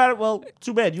now, mad about it, well,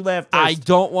 too bad. You laughed first. I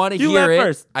don't want to You hear laugh it.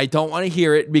 first. I don't want to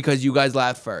hear it because you guys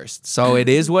laughed first. So it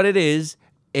is what it is.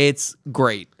 It's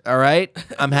great. All right.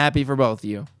 I'm happy for both of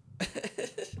you.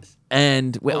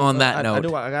 And on that note,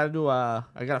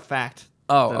 I got a fact.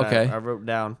 Oh, that okay. I wrote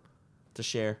down to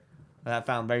share that I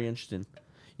found very interesting.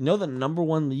 You know the number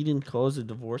one leading cause of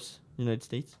divorce in the United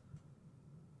States?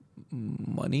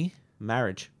 money.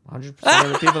 Marriage. 100%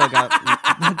 of the people that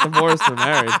got divorced are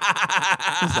married.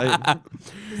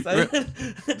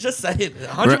 Just say it.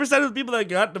 100% of the people that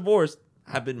got divorced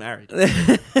have been married.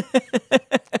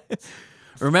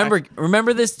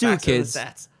 Remember this too, Facts are the kids.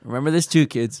 stats. Remember this too,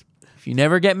 kids. If you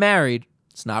never get married,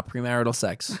 it's not premarital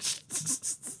sex.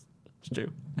 It's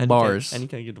true. Bars. And you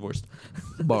can't get divorced.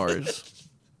 Bars.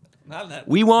 Not that.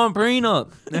 We want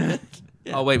prenup.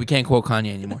 Oh wait, we can't quote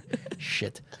Kanye anymore.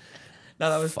 Shit. No,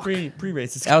 that was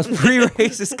pre-racist. That was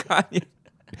pre-racist Kanye.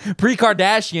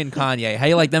 Pre-Kardashian Kanye. How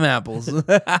you like them apples?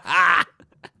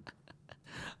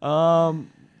 On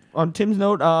Tim's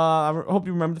note, I hope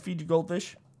you remember to feed your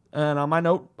goldfish. And on my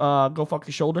note, go fuck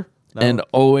your shoulder. And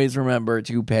always remember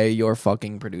to pay your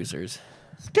fucking producers.